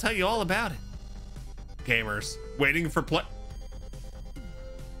 Come, I'll tell you all about it. Gamers, waiting for play.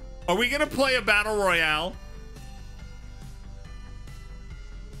 Are we gonna play a battle royale?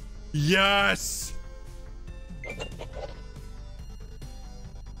 Yes.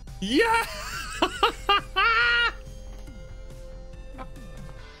 Yeah.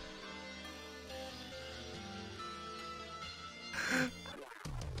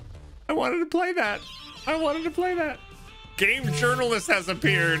 I wanted to play that. I wanted to play that. Game journalist has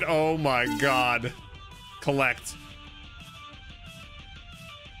appeared. Oh my god. Collect.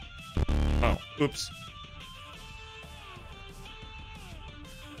 Oh, oops.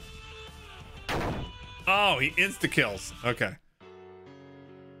 Oh, he insta-kills. Okay.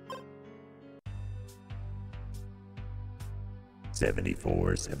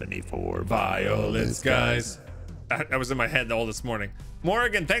 $74.74 violence, guys. That was in my head all this morning.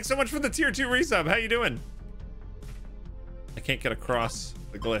 Morgan, thanks so much for the tier 2 resub. How you doing? I can't get across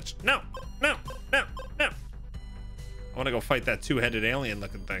the glitch. No. I want to go fight that two-headed alien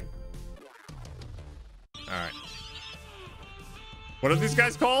looking thing. All right. What are these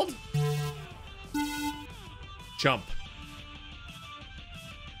guys called? Jump.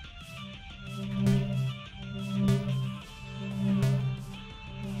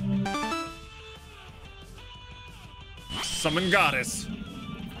 Summon goddess.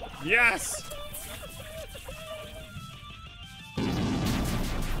 Yes.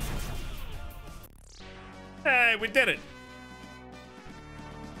 Hey, we did it.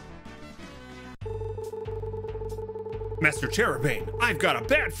 Master tERRORbane, I've got a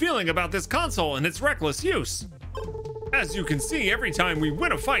bad feeling about this console and its reckless use. As you can see, every time we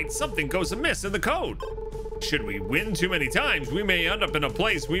win a fight, something goes amiss in the code. Should we win too many times, we may end up in a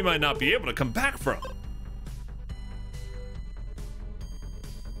place we might not be able to come back from.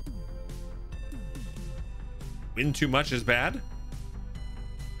 Win too much is bad?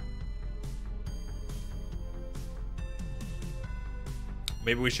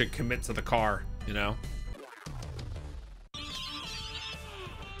 Maybe we should commit to the car, you know?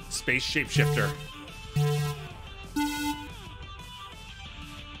 Space shapeshifter.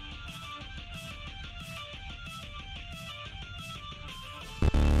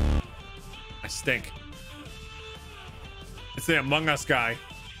 I stink. It's the Among Us guy.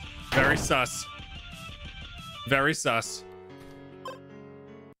 Very sus. Very sus.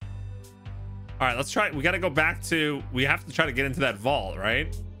 All right, let's try. We got to go back to. We have to try to get into that vault,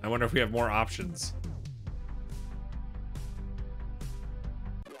 right? I wonder if we have more options.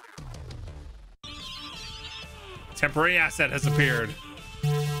 Temporary asset has appeared.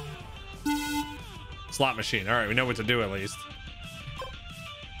 Slot machine. All right, we know what to do at least.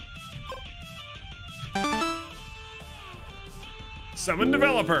 Summon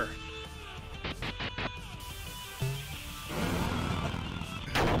developer.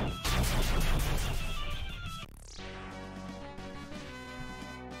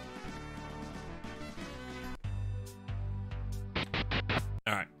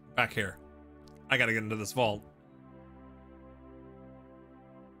 All right, back here. I gotta get into this vault.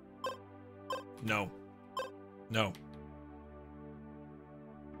 No. No.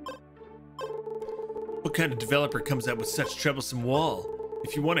 What kind of developer comes up with such troublesome wall?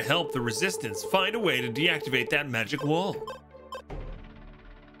 If you want to help the resistance, find a way to deactivate that magic wall.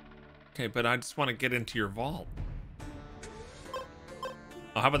 Okay, but I just want to get into your vault.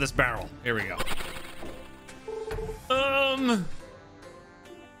 Oh, how about this barrel? Here we go.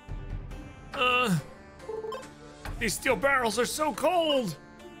 These steel barrels are so cold.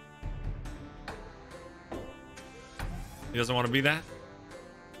 He doesn't want to be that?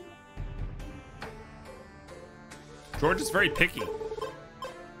 George is very picky.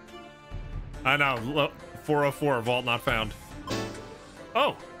 I know. Look, 404, vault not found.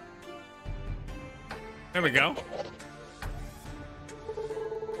 Oh. There we go.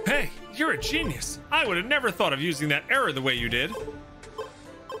 Hey, you're a genius. I would have never thought of using that error the way you did.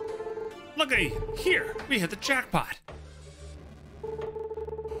 Looky, here, we hit the jackpot.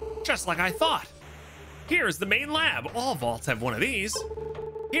 Just like I thought. Here is the main lab. All vaults have one of these.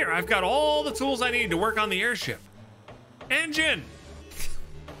 Here, I've got all the tools I need to work on the airship. Engine!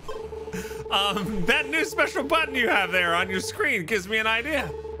 That new special button you have there on your screen gives me an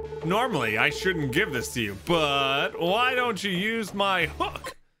idea. Normally, I shouldn't give this to you, but why don't you use my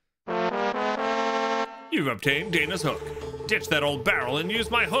hook? You've obtained Dana's hook. Ditch that old barrel and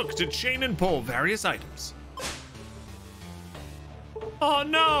use my hook to chain and pull various items. Oh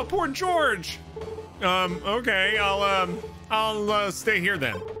no, poor George. Okay, I'll stay here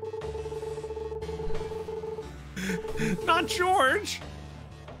then. Not George.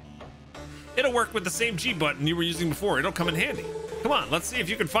 It'll work with the same G button you were using before. It'll come in handy. Come on, let's see if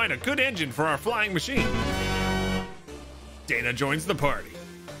you can find a good engine for our flying machine. Dana joins the party.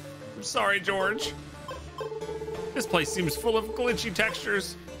 I'm sorry, George. This place seems full of glitchy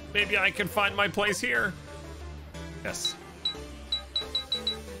textures. Maybe I can find my place here. Yes.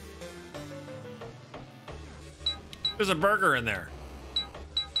 There's a burger in there.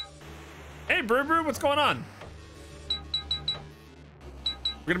 Hey, Brew Brew, what's going on?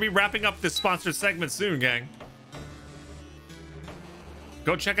 We're gonna be wrapping up this sponsored segment soon, gang.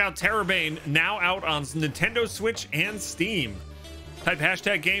 Go check out tERRORbane, now out on Nintendo Switch and Steam. Type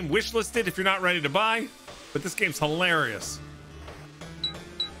hashtag game wishlisted if you're not ready to buy, but this game's hilarious.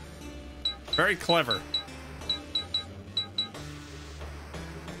 Very clever.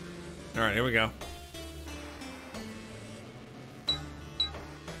 All right, here we go.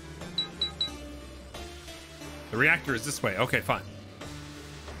 The reactor is this way. Okay, fine.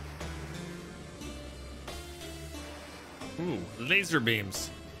 Ooh, laser beams.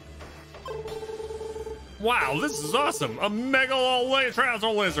 Wow, this is awesome. A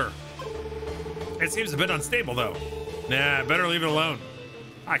megalolitrazor laser. It seems a bit unstable, though. Nah, better leave it alone.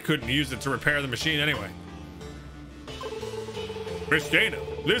 I couldn't use it to repair the machine anyway. Miss Dana,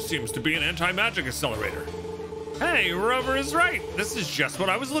 this seems to be an anti-magic accelerator. Hey, Rover is right. This is just what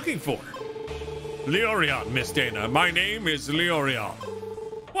I was looking for. Leorion, Miss Dana. My name is Leorion.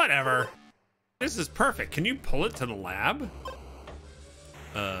 Whatever. This is perfect. Can you pull it to the lab?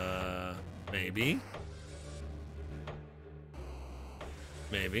 Maybe.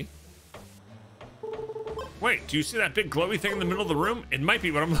 Maybe. Wait, do you see that big glowy thing in the middle of the room? It might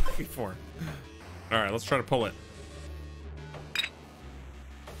be what I'm looking for. All right, let's try to pull it.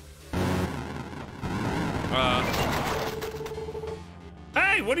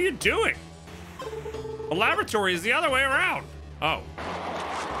 Hey, what are you doing? The laboratory is the other way around. Oh.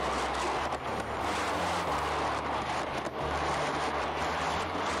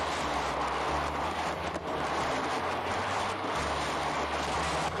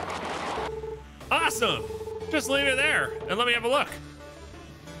 Awesome. Just leave it there and let me have a look.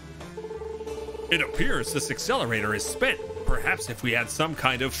 It appears this accelerator is spent. Perhaps if we had some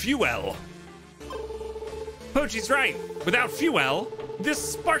kind of fuel. Pochi's right. Without fuel,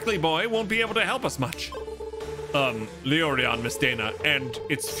 this sparkly boy won't be able to help us much. Leorion, Miss Dana, and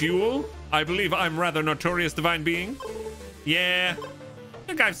it's fuel? I believe I'm rather notorious divine being. Yeah, I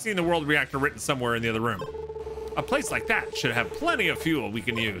think I've seen the world reactor written somewhere in the other room. A place like that should have plenty of fuel we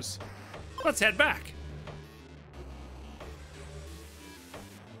can use. Let's head back.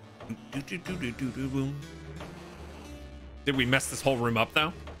 Did we mess this whole room up,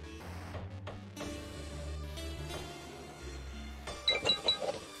 though?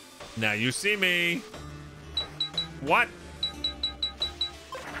 Now you see me. What?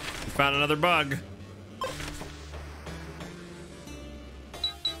 We found another bug.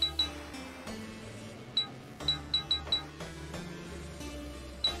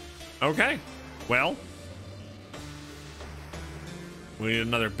 Okay. Well, we need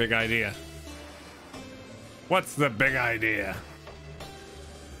another big idea. What's the big idea?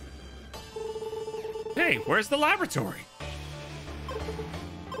 Hey, where's the laboratory?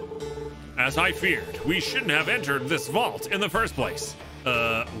 As I feared, we shouldn't have entered this vault in the first place.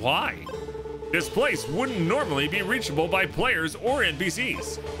 Why? This place wouldn't normally be reachable by players or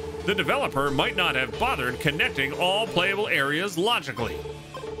NPCs. The developer might not have bothered connecting all playable areas logically.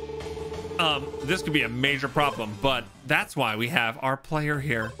 This could be a major problem, but that's why we have our player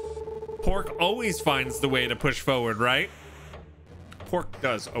here. Pork always finds the way to push forward, right? Pork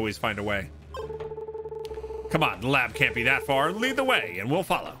does always find a way. Come on, the lab can't be that far. Lead the way, and we'll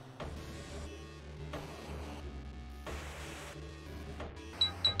follow.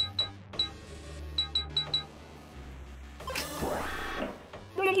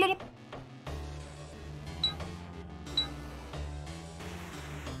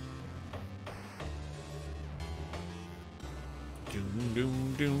 Doom,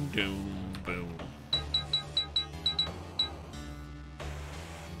 doom, doom, doom, boom.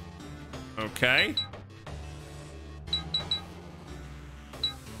 Okay.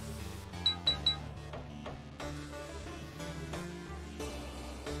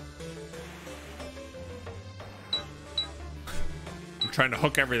 I'm trying to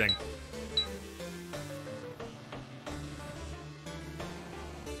hook everything.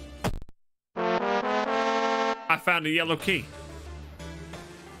 I found a yellow key.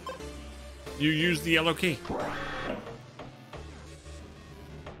 You use the yellow key.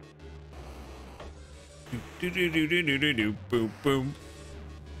 Do, boom, boom.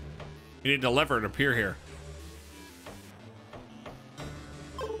 You need to lever to appear here.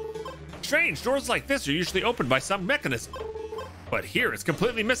 Strange, doors like this are usually opened by some mechanism. But here it's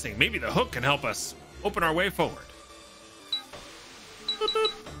completely missing. Maybe the hook can help us open our way forward. All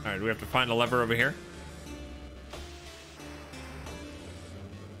right, do we have to find a lever over here?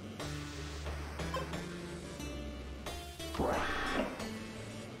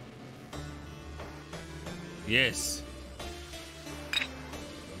 Yes.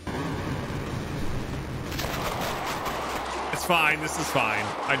 It's fine. This is fine.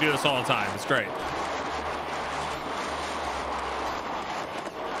 I do this all the time. It's great.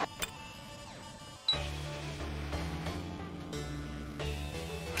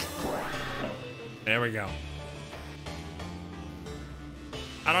 There we go.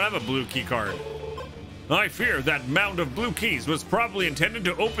 I don't have a blue key card. I fear that mound of blue keys was probably intended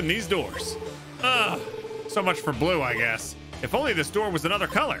to open these doors. So much for blue, I guess. If only this door was another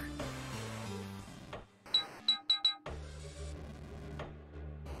color.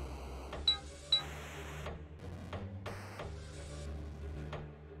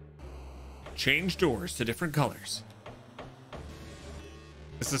 Change doors to different colors.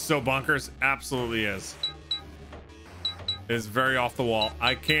 This is so bonkers. Absolutely is. It is very off the wall.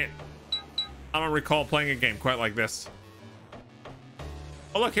 I don't recall playing a game quite like this.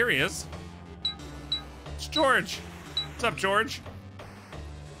 Oh, look, here he is. It's George. What's up, George?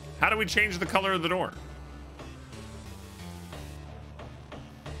 How do we change the color of the door?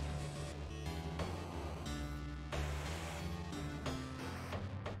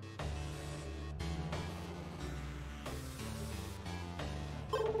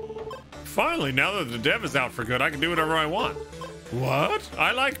 Finally, now that the dev is out for good, I can do whatever I want. What?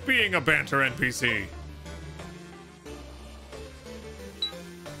 I like being a banter NPC.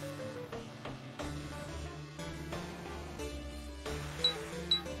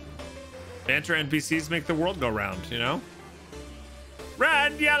 Banter NPCs make the world go round, you know?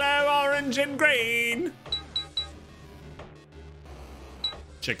 Red, yellow, orange, and green.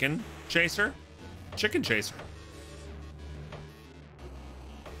 Chicken chaser? Chicken chaser.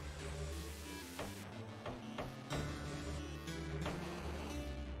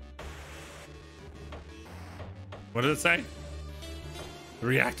 What did it say? The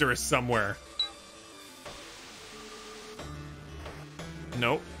reactor is somewhere.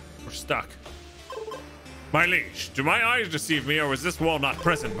 Nope, we're stuck. My liege, do my eyes deceive me, or was this wall not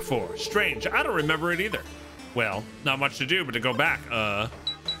present before? Strange, I don't remember it either. Well, not much to do but to go back.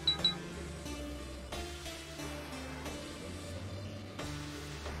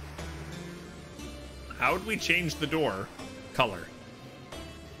 How would we change the door color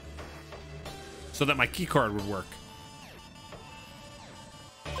so that my key card would work?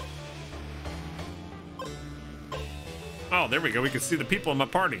 Oh, there we go. We can see the people in my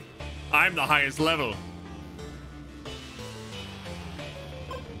party. I'm the highest level.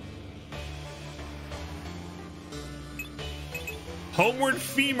 Homeward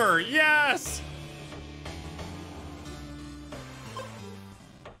femur, yes!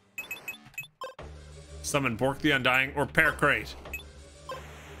 Summon Bork the Undying or Pear Crate.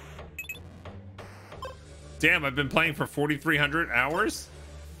 Damn, I've been playing for 4,300 hours?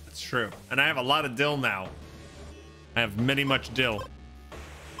 That's true. And I have a lot of dill now. I have many much dill.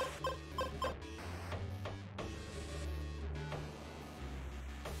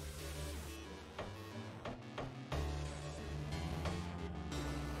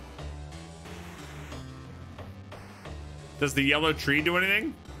 Does the yellow tree do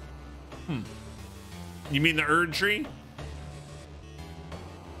anything? You mean the Erd tree?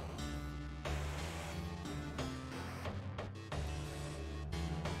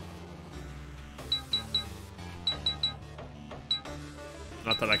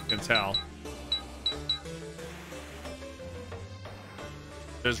 Not that I can tell.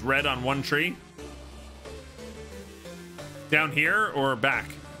 There's red on one tree. Down here or back?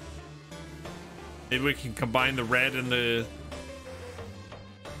 Maybe we can combine the red and the...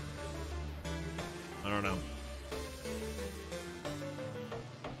 I don't know.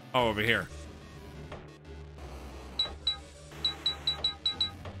 Oh, over here.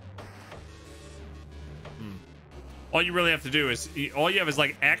 All you really have to do is, all you have is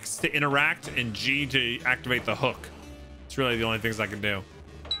like X to interact and G to activate the hook. It's really the only things I can do.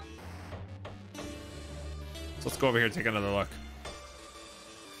 So let's go over here and take another look.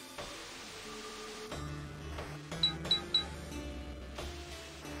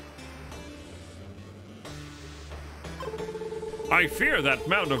 I fear that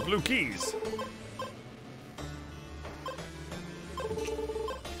mound of blue keys.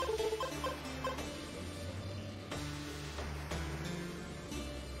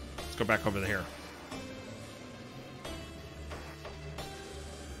 Let's go back over here.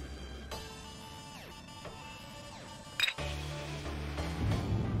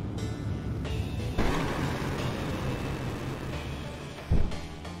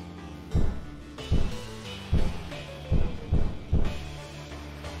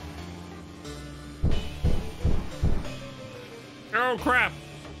 Oh crap.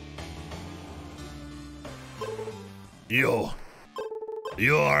 You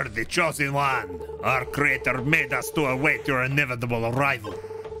are the chosen one. Our creator made us to await your inevitable arrival.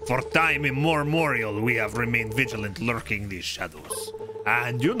 For time immemorial, we have remained vigilant, lurking these shadows.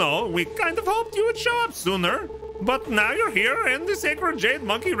 And you know, we kind of hoped you would show up sooner. But now you're here and the sacred jade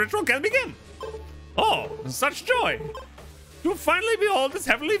monkey ritual can begin. Oh, such joy. You finally behold this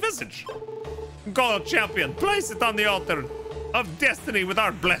heavenly visage. Go, champion, place it on the altar of destiny with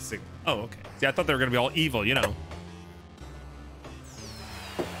our blessing. Oh, okay. See, I thought they were gonna be all evil, you know.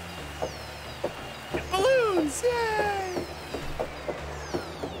 Get balloons, yay!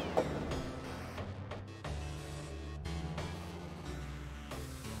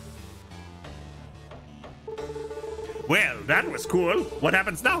 Well, that was cool. What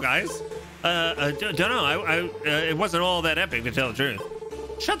happens now, guys? Don't know. It wasn't all that epic, to tell the truth.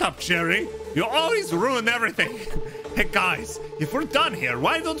 Shut up, Cherry. You always ruin everything. Hey, guys, if we're done here,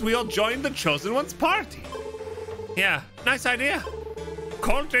 why don't we all join the Chosen One's party? Yeah, nice idea.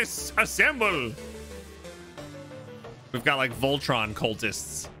 Cultists, assemble. We've got, like, Voltron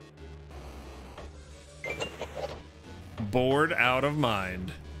cultists. Bored out of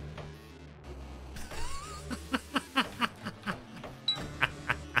mind.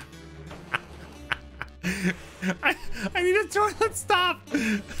 I need a toilet stop.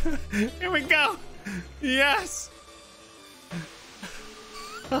 Here we go. Yes.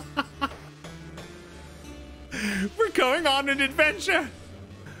 We're going on an adventure.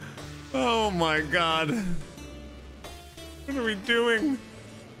 Oh my god. What are we doing?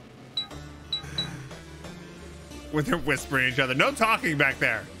 When they're whispering each other. No talking back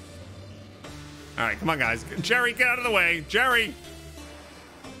there. All right, come on, guys. Jerry, get out of the way. Jerry.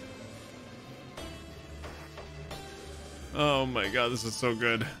 Oh my god, this is so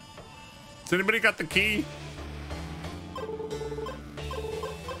good. Has anybody got the key?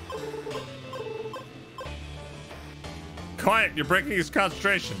 Quiet, you're breaking his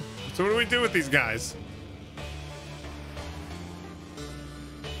concentration. So what do we do with these guys?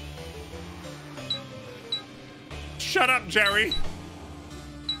 Shut up, Jerry.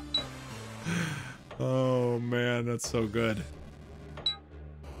 Oh man, that's so good.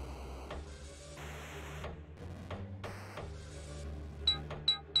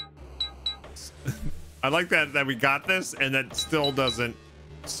 I like that we got this and that still doesn't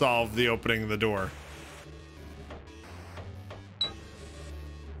solve the opening of the door.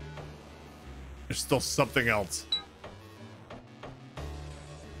 still something else.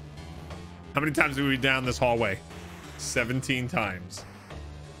 How many times have we been down this hallway? 17 times.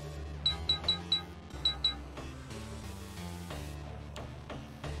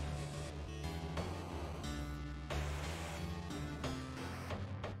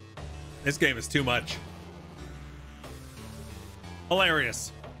 This game is too much.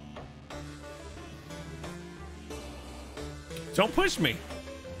 Hilarious. Don't push me.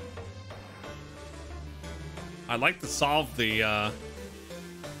 I'd like to solve the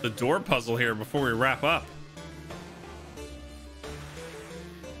door puzzle here before we wrap up.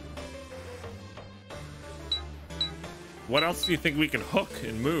 What else do you think we can hook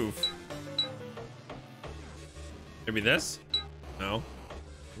and move? Maybe this? No.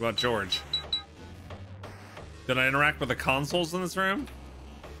 What about George? Did I interact with the consoles in this room?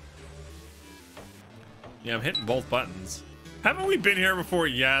 Yeah, I'm hitting both buttons. Haven't we been here before?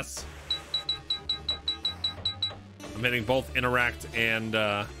 Yes. I'm hitting both interact and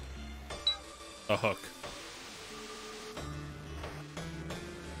a hook.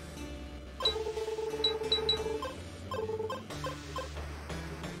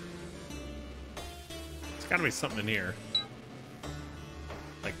 There's gotta be something in here.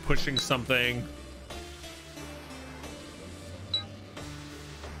 Like pushing something.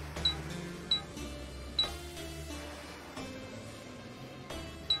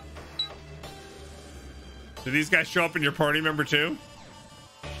 Do these guys show up in your party member too?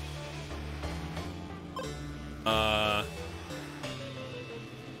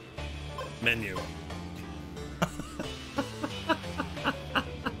 Menu.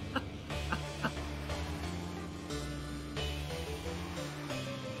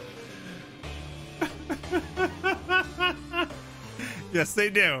 Yes, they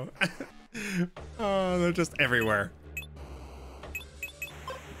do. Oh, they're just everywhere.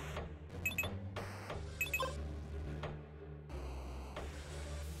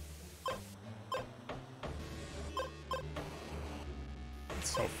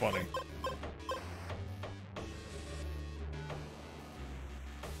 It's so funny.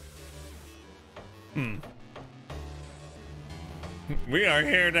 We are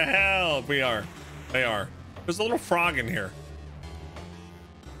here to help. We are. They are. There's a little frog in here.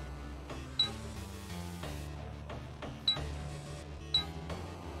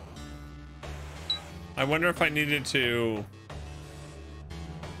 I wonder if I needed to...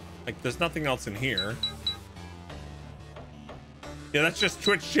 Like, there's nothing else in here. Yeah, that's just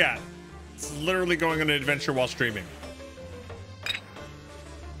Twitch chat. It's literally going on an adventure while streaming.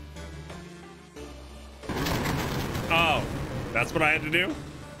 Oh, that's what I had to do?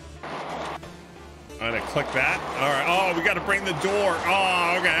 I had to click that. All right. Oh, we got to bring the door.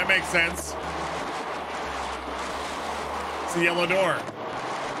 Oh, okay. That makes sense. It's the yellow door.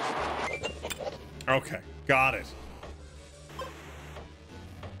 Okay. Got it.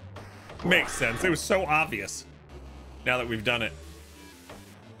 Makes sense. It was so obvious now that we've done it.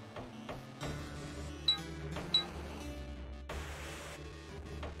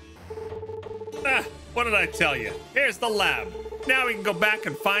 Ah, what did I tell you? Here's the lab. Now we can go back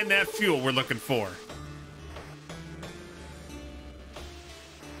and find that fuel we're looking for.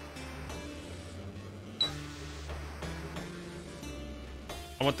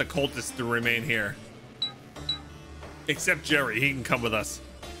 I want the cultists to remain here. Except Jerry, he can come with us.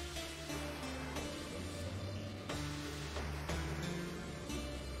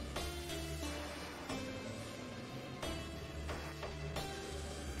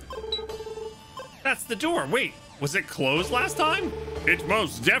 That's the door. Wait, was it closed last time? It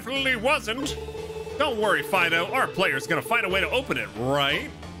most definitely wasn't. Don't worry, Fido. Our player's gonna find a way to open it, right?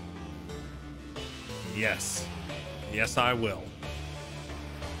 Yes. Yes, I will.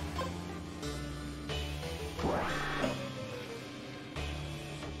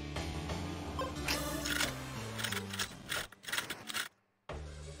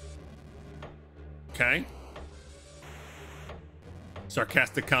 Okay.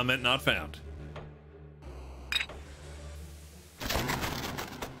 Sarcastic comment not found.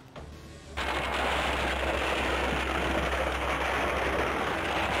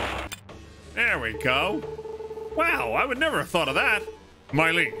 There we go. Wow, I would never have thought of that.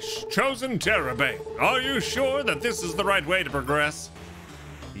 My liege, chosen tERRORbane, are you sure that this is the right way to progress?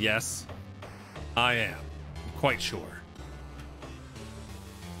 Yes, I am. Quite sure.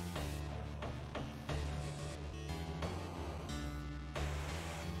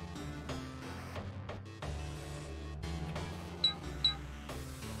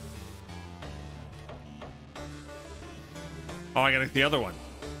 Oh, I gotta get the other one.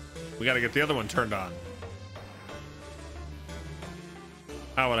 We gotta get the other one turned on.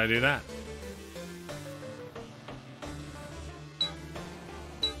 How would I do that?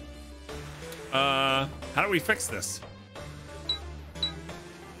 How do we fix this?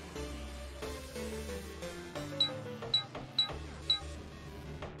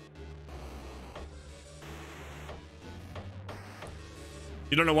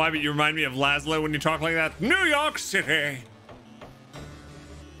 You don't know why, but you remind me of Laszlo when you talk like that. New York City.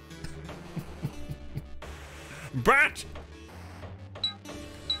 Bat.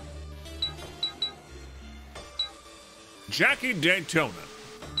 Jackie Daytona.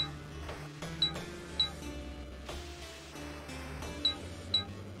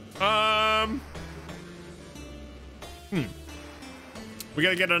 We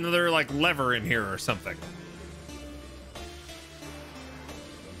gotta get another like lever in here or something.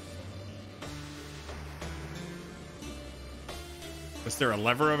 Is there a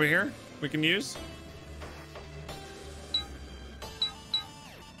lever over here we can use?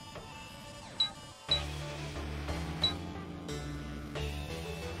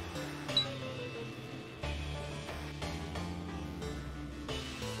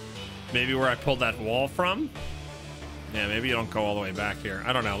 Maybe where I pulled that wall from? Yeah, maybe you don't go all the way back here.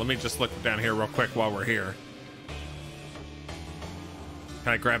 I don't know. Let me just look down here real quick while we're here.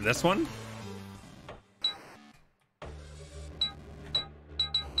 Can I grab this one?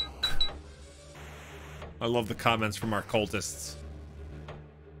 I love the comments from our cultists.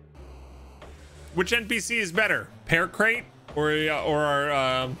 Which NPC is better? Pear Crate or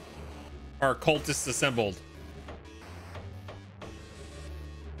our cultists assembled?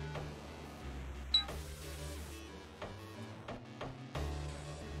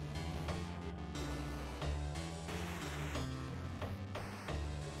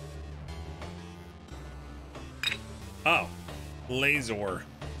 Oh, Lazor.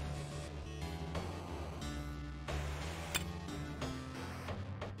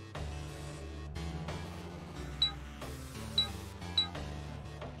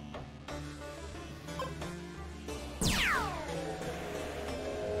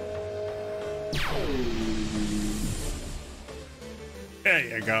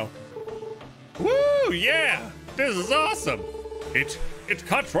 There you go. Woo, yeah! This is awesome! It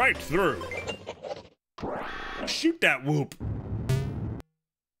cut right through. Shoot that whoop.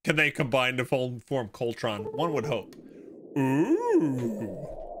 Can they combine to form Coltron? One would hope. Ooh.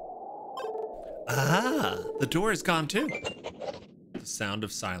 Ah, the door is gone too. The sound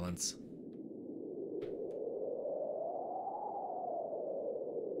of silence.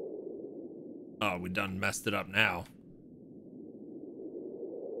 Oh, we done messed it up now.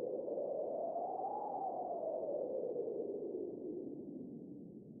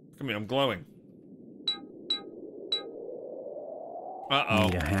 Look at me, I'm glowing. Uh-oh.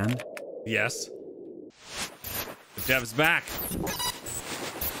 Need a hand? Yes. The dev's back.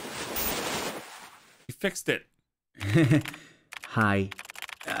 He fixed it. Hi.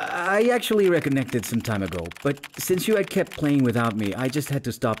 I actually reconnected some time ago, but since you had kept playing without me, I just had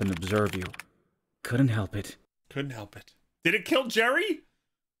to stop and observe you. Couldn't help it. Couldn't help it. Did it kill Jerry?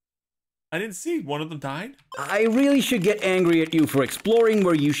 I didn't see. One of them died? I really should get angry at you for exploring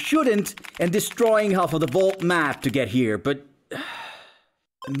where you shouldn't and destroying half of the vault map to get here, but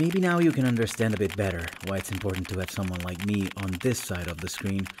maybe now you can understand a bit better why it's important to have someone like me on this side of the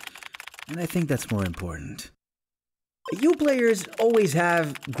screen, and I think that's more important. You players always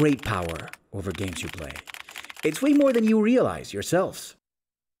have great power over games you play. It's way more than you realize yourselves.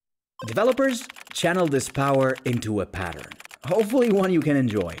 Developers channel this power into a pattern, hopefully one you can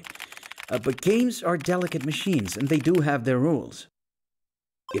enjoy. But games are delicate machines, and they do have their rules.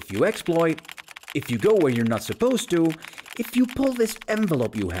 If you exploit, if you go where you're not supposed to, if you pull this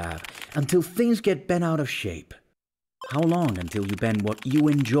envelope you have until things get bent out of shape, how long until you bend what you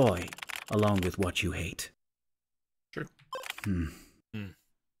enjoy along with what you hate? True.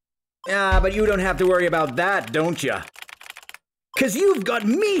 Yeah, but you don't have to worry about that, don't ya? 'Cause you've got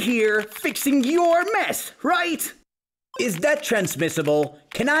me here fixing your mess, right? Is that transmissible?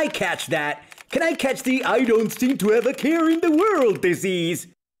 Can I catch that? Can I catch the I don't seem to have a care in the world disease?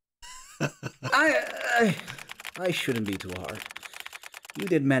 I shouldn't be too hard. You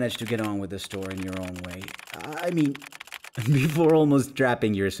did manage to get on with the store in your own way. I mean, before almost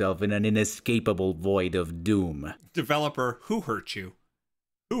trapping yourself in an inescapable void of doom. Developer, who hurt you?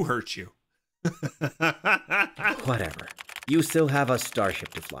 Who hurt you? Whatever. You still have a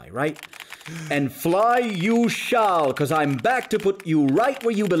starship to fly, right? And fly you shall, because I'm back to put you right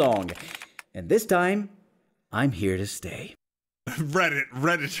where you belong. And this time, I'm here to stay. Reddit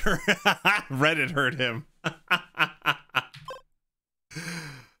hurt him.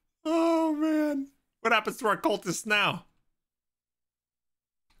 Oh, man. What happens to our cultists now?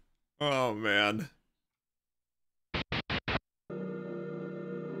 Oh, man.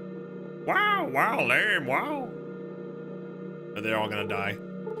 Wow, wow, lame, wow. Are they all gonna die?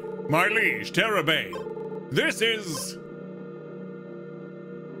 My liege, tERRORbane, this is...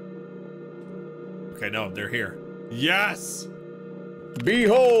 Okay, no, they're here. Yes!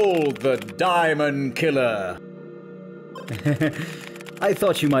 Behold the Diamond Killer! I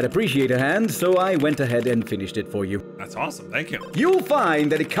thought you might appreciate a hand, so I went ahead and finished it for you. That's awesome, thank you. You'll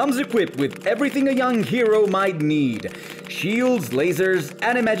find that it comes equipped with everything a young hero might need. Shields, lasers,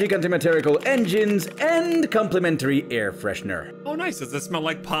 animagic antimaterial engines, and complimentary air freshener. Oh, nice. Does this smell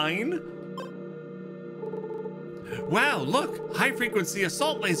like pine? Wow, look! High-frequency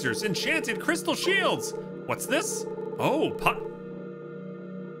assault lasers, enchanted crystal shields! What's this? Oh,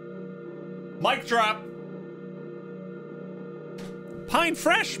 mic drop! Pine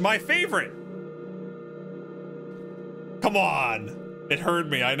Fresh, my favorite! Come on! It heard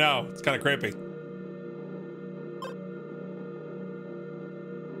me, I know. It's kind of creepy.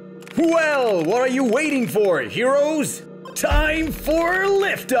 Well, what are you waiting for, heroes? Time for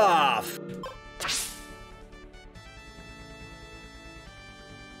liftoff!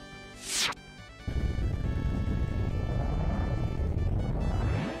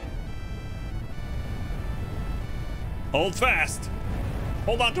 Hold fast.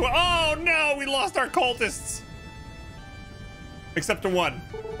 Hold on to it. Oh no, we lost our cultists. Except for one.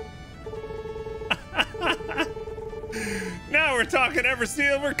 Now we're talking,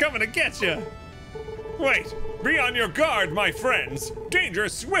 Eversteel. We're coming to get you. Wait, be on your guard, my friends. Danger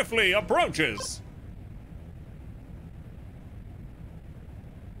swiftly approaches.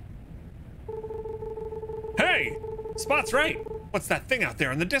 Hey, Spot's right. What's that thing out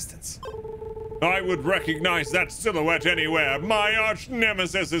there in the distance? I would recognize that silhouette anywhere. My arch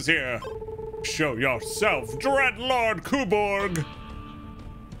nemesis is here. Show yourself, Dreadlord Kuborg.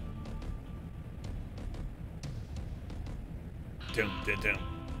 Dum, dum, dum,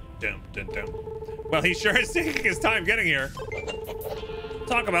 dum, dum, dum. Well, he sure is taking his time getting here.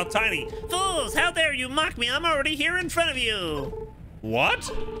 Talk about tiny. Fools, how dare you mock me? I'm already here in front of you.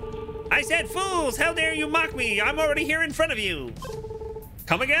 What? I said, fools, how dare you mock me? I'm already here in front of you.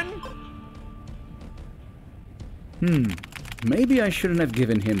 Come again? Maybe I shouldn't have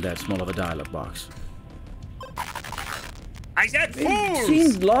given him that small of a dialogue box. I said, It fools.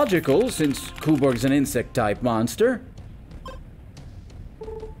 seemed logical since Kuborg's an insect-type monster.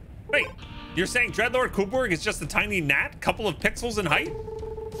 Wait, you're saying Dreadlord Kuborg is just a tiny gnat, couple of pixels in height?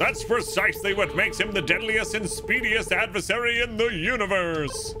 That's precisely what makes him the deadliest and speediest adversary in the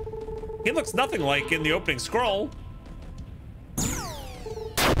universe. He looks nothing like in the opening scroll.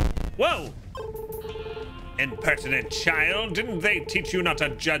 Whoa! Impertinent child, didn't they teach you not to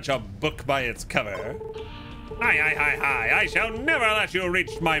judge a book by its cover? Hi, I shall never let you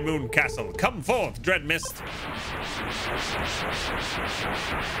reach my moon castle. Come forth, Dread Mist.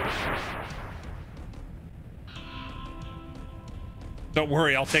 Don't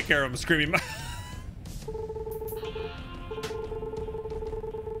worry, I'll take care of him screaming.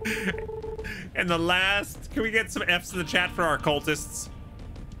 And the last, can we get some F's in the chat for our cultists?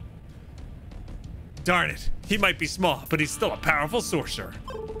 Darn it, he might be small, but he's still a powerful sorcerer.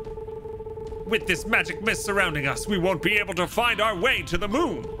 With this magic mist surrounding us, we won't be able to find our way to the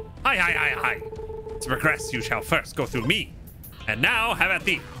moon. Hi. To progress, you shall first go through me. And now, have at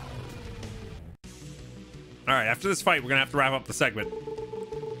thee. All right, after this fight, we're gonna have to wrap up the segment.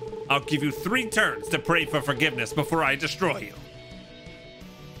 I'll give you 3 turns to pray for forgiveness before I destroy you.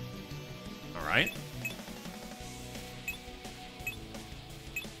 All right.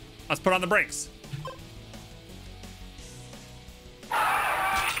 Let's put on the brakes.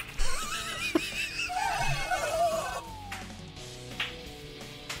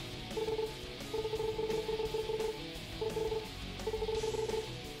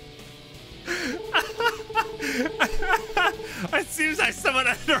 It seems like someone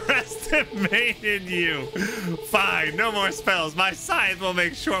underestimated you. Fine, no more spells. My scythe will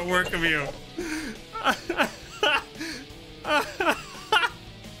make short work of you.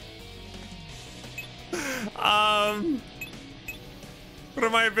 What are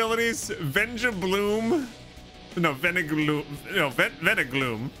my abilities? Venegloom. No, Venegloom. No,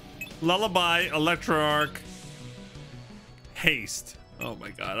 Venegloom. Lullaby, Electroarc, Haste. Oh my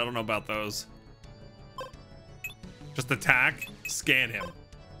god, I don't know about those. Just attack, scan him.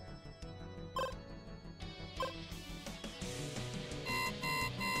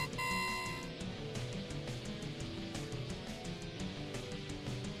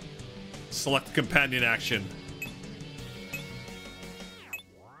 Select companion action.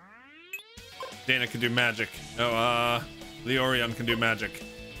 Dana can do magic. Oh, Leorion can do magic.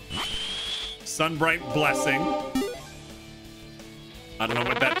 Sunbright Blessing. I don't know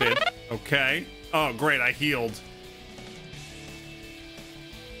what that did. Okay. Oh, great. I healed.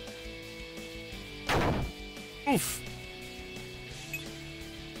 Oof.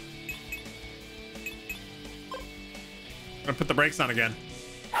 I'm gonna put the brakes on again.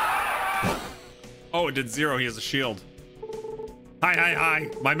 Oh, it did 0. He has a shield. Hi, hi, hi.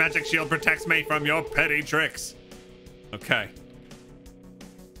 My magic shield protects me from your petty tricks. Okay.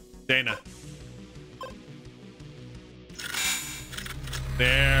 Dana.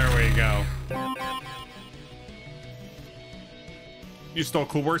 There we go. You stole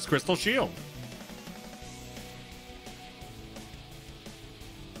Coolwork's crystal shield.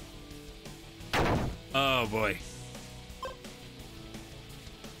 Oh boy.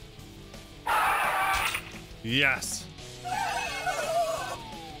 Yes.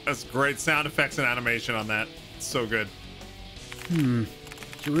 That's great sound effects and animation on that. It's so good. You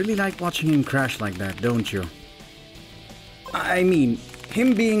really like watching him crash like that, don't you? I mean,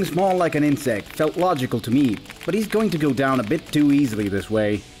 him being small like an insect felt logical to me, but he's going to go down a bit too easily this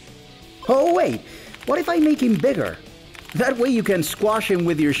way. Oh wait, what if I make him bigger? That way you can squash him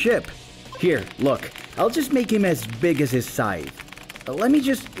with your ship. Here, look, I'll just make him as big as his scythe. Let me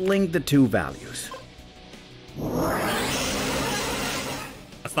just link the two values.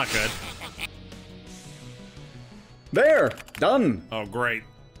 That's not good. There, done. Oh, great.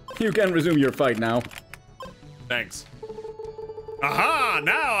 You can resume your fight now. Thanks. Aha!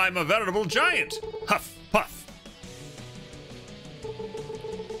 Now I'm a veritable giant. Huff, puff.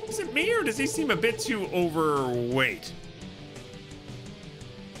 Is it me or does he seem a bit too overweight?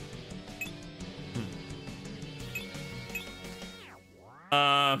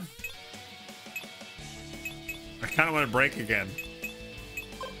 I kind of want to break again.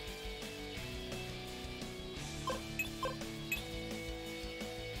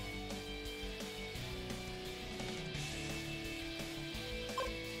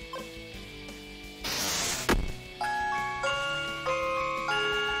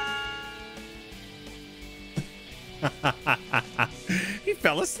 He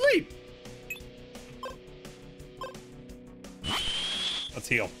fell asleep. Let's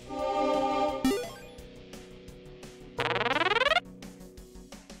heal.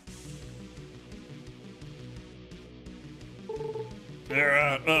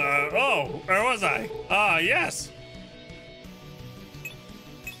 Oh, where was I? Ah, yes.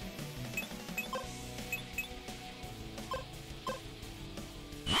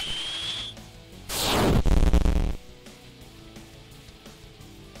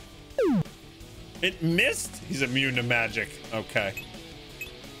 It missed? He's immune to magic. Okay.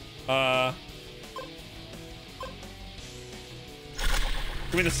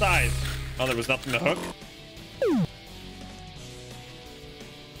 Give me the scythe. Oh, there was nothing to hook?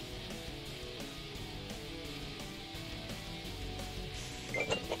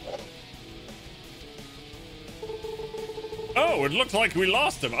 Oh, it looked like we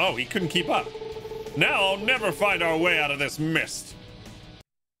lost him. Oh, he couldn't keep up. Now I'll never find our way out of this mist.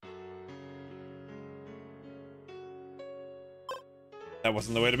 That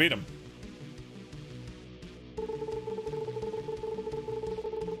wasn't the way to beat him.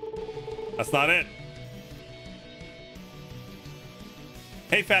 That's not it.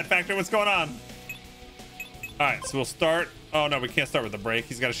 Hey, Fat Factor, what's going on? All right, so we'll start. Oh, no, we can't start with the break.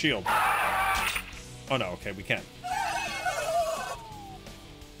 He's got a shield. Oh, no, okay, we can.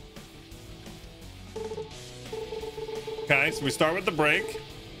 Okay, so we start with the break.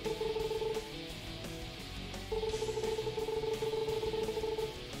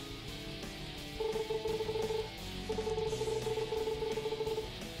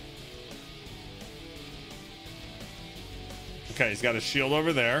 Okay, he's got a shield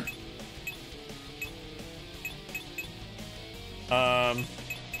over there.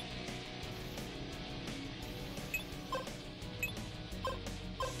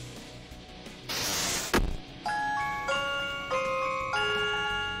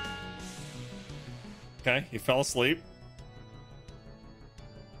 Okay, he fell asleep.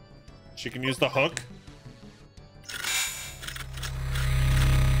 She can use the hook.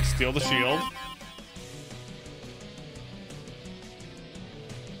 Steal the shield.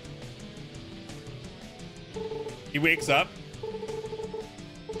 He wakes up.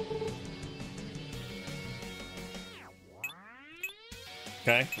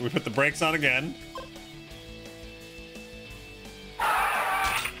 Okay, we put the brakes on again.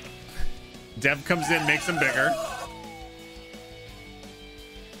 Dev comes in, makes him bigger.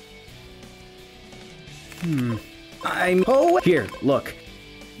 I'm... Oh, here, look.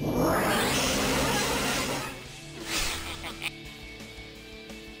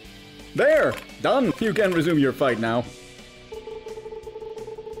 There, done. You can resume your fight now.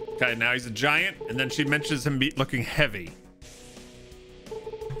 Okay, now he's a giant, and then she mentions him looking heavy.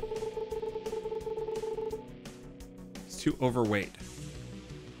 He's too overweight.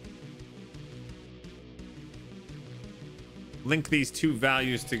 Link these two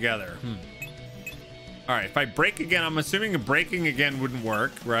values together. All right, if I break again, I'm assuming breaking again wouldn't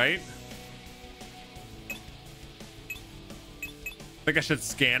work, right? I think I should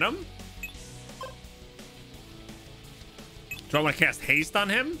scan him. Do I want to cast haste on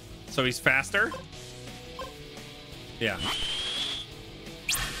him so he's faster? Yeah.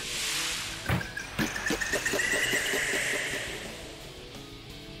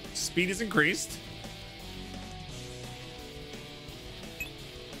 Speed is increased.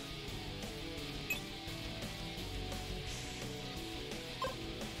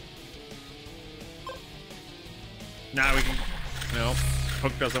 Now we can... Nope.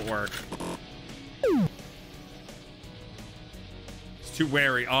 Hook doesn't work. It's too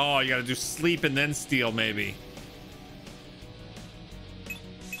wary. Oh, you gotta do sleep and then steal, maybe.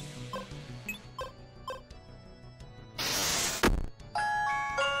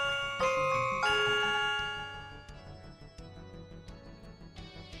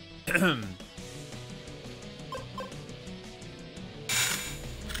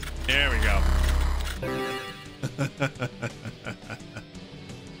 There we go.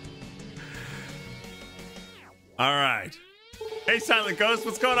 All right. Hey, Silent Ghost,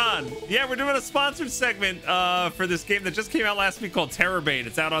 what's going on? Yeah, we're doing a sponsored segment for this game that just came out last week called tERRORbane.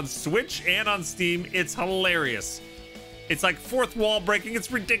 It's out on Switch and on Steam. It's hilarious. It's like fourth wall breaking.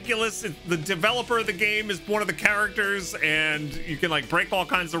 It's ridiculous. The developer of the game is one of the characters, and you can like break all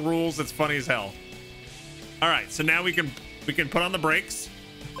kinds of rules. It's funny as hell. All right, so now we can put on the brakes.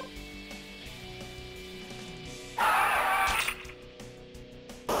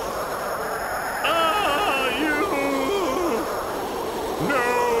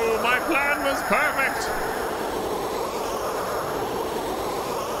 Perfect.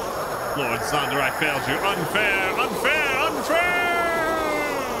 Lord Xander, I failed you. Unfair, unfair,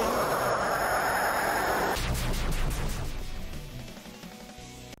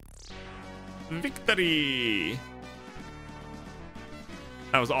 unfair. Victory.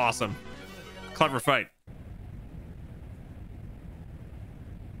 That was awesome. Clever fight.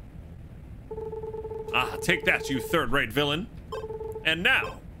 Ah, take that, you third-rate villain. And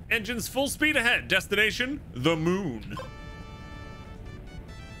now, engines full speed ahead. Destination, the moon.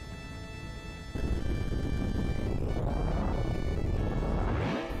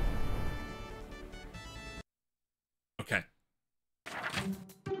 Okay.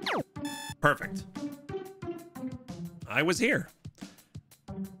 Perfect. I was here.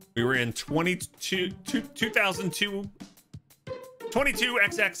 We were in 2002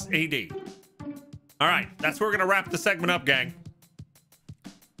 XX AD. All right, that's where we're gonna wrap the segment up, gang.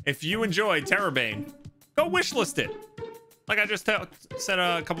 If you enjoyed tERRORbane, go wishlist it. Like I just said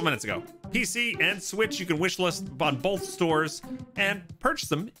a couple minutes ago. PC and Switch, you can wishlist on both stores and purchase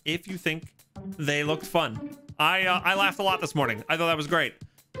them if you think they looked fun. I laughed a lot this morning. I thought that was great.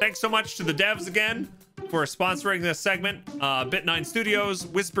 Thanks so much to the devs again for sponsoring this segment. Bit9 Studios,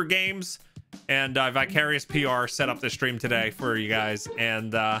 Whisper Games, and Vicarious PR set up this stream today for you guys.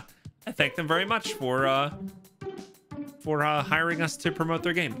 And I thank them very much for hiring us to promote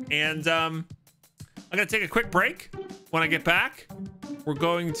their game. And I'm gonna take a quick break. When I get back, we're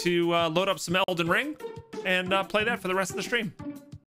going to load up some Elden Ring and play that for the rest of the stream.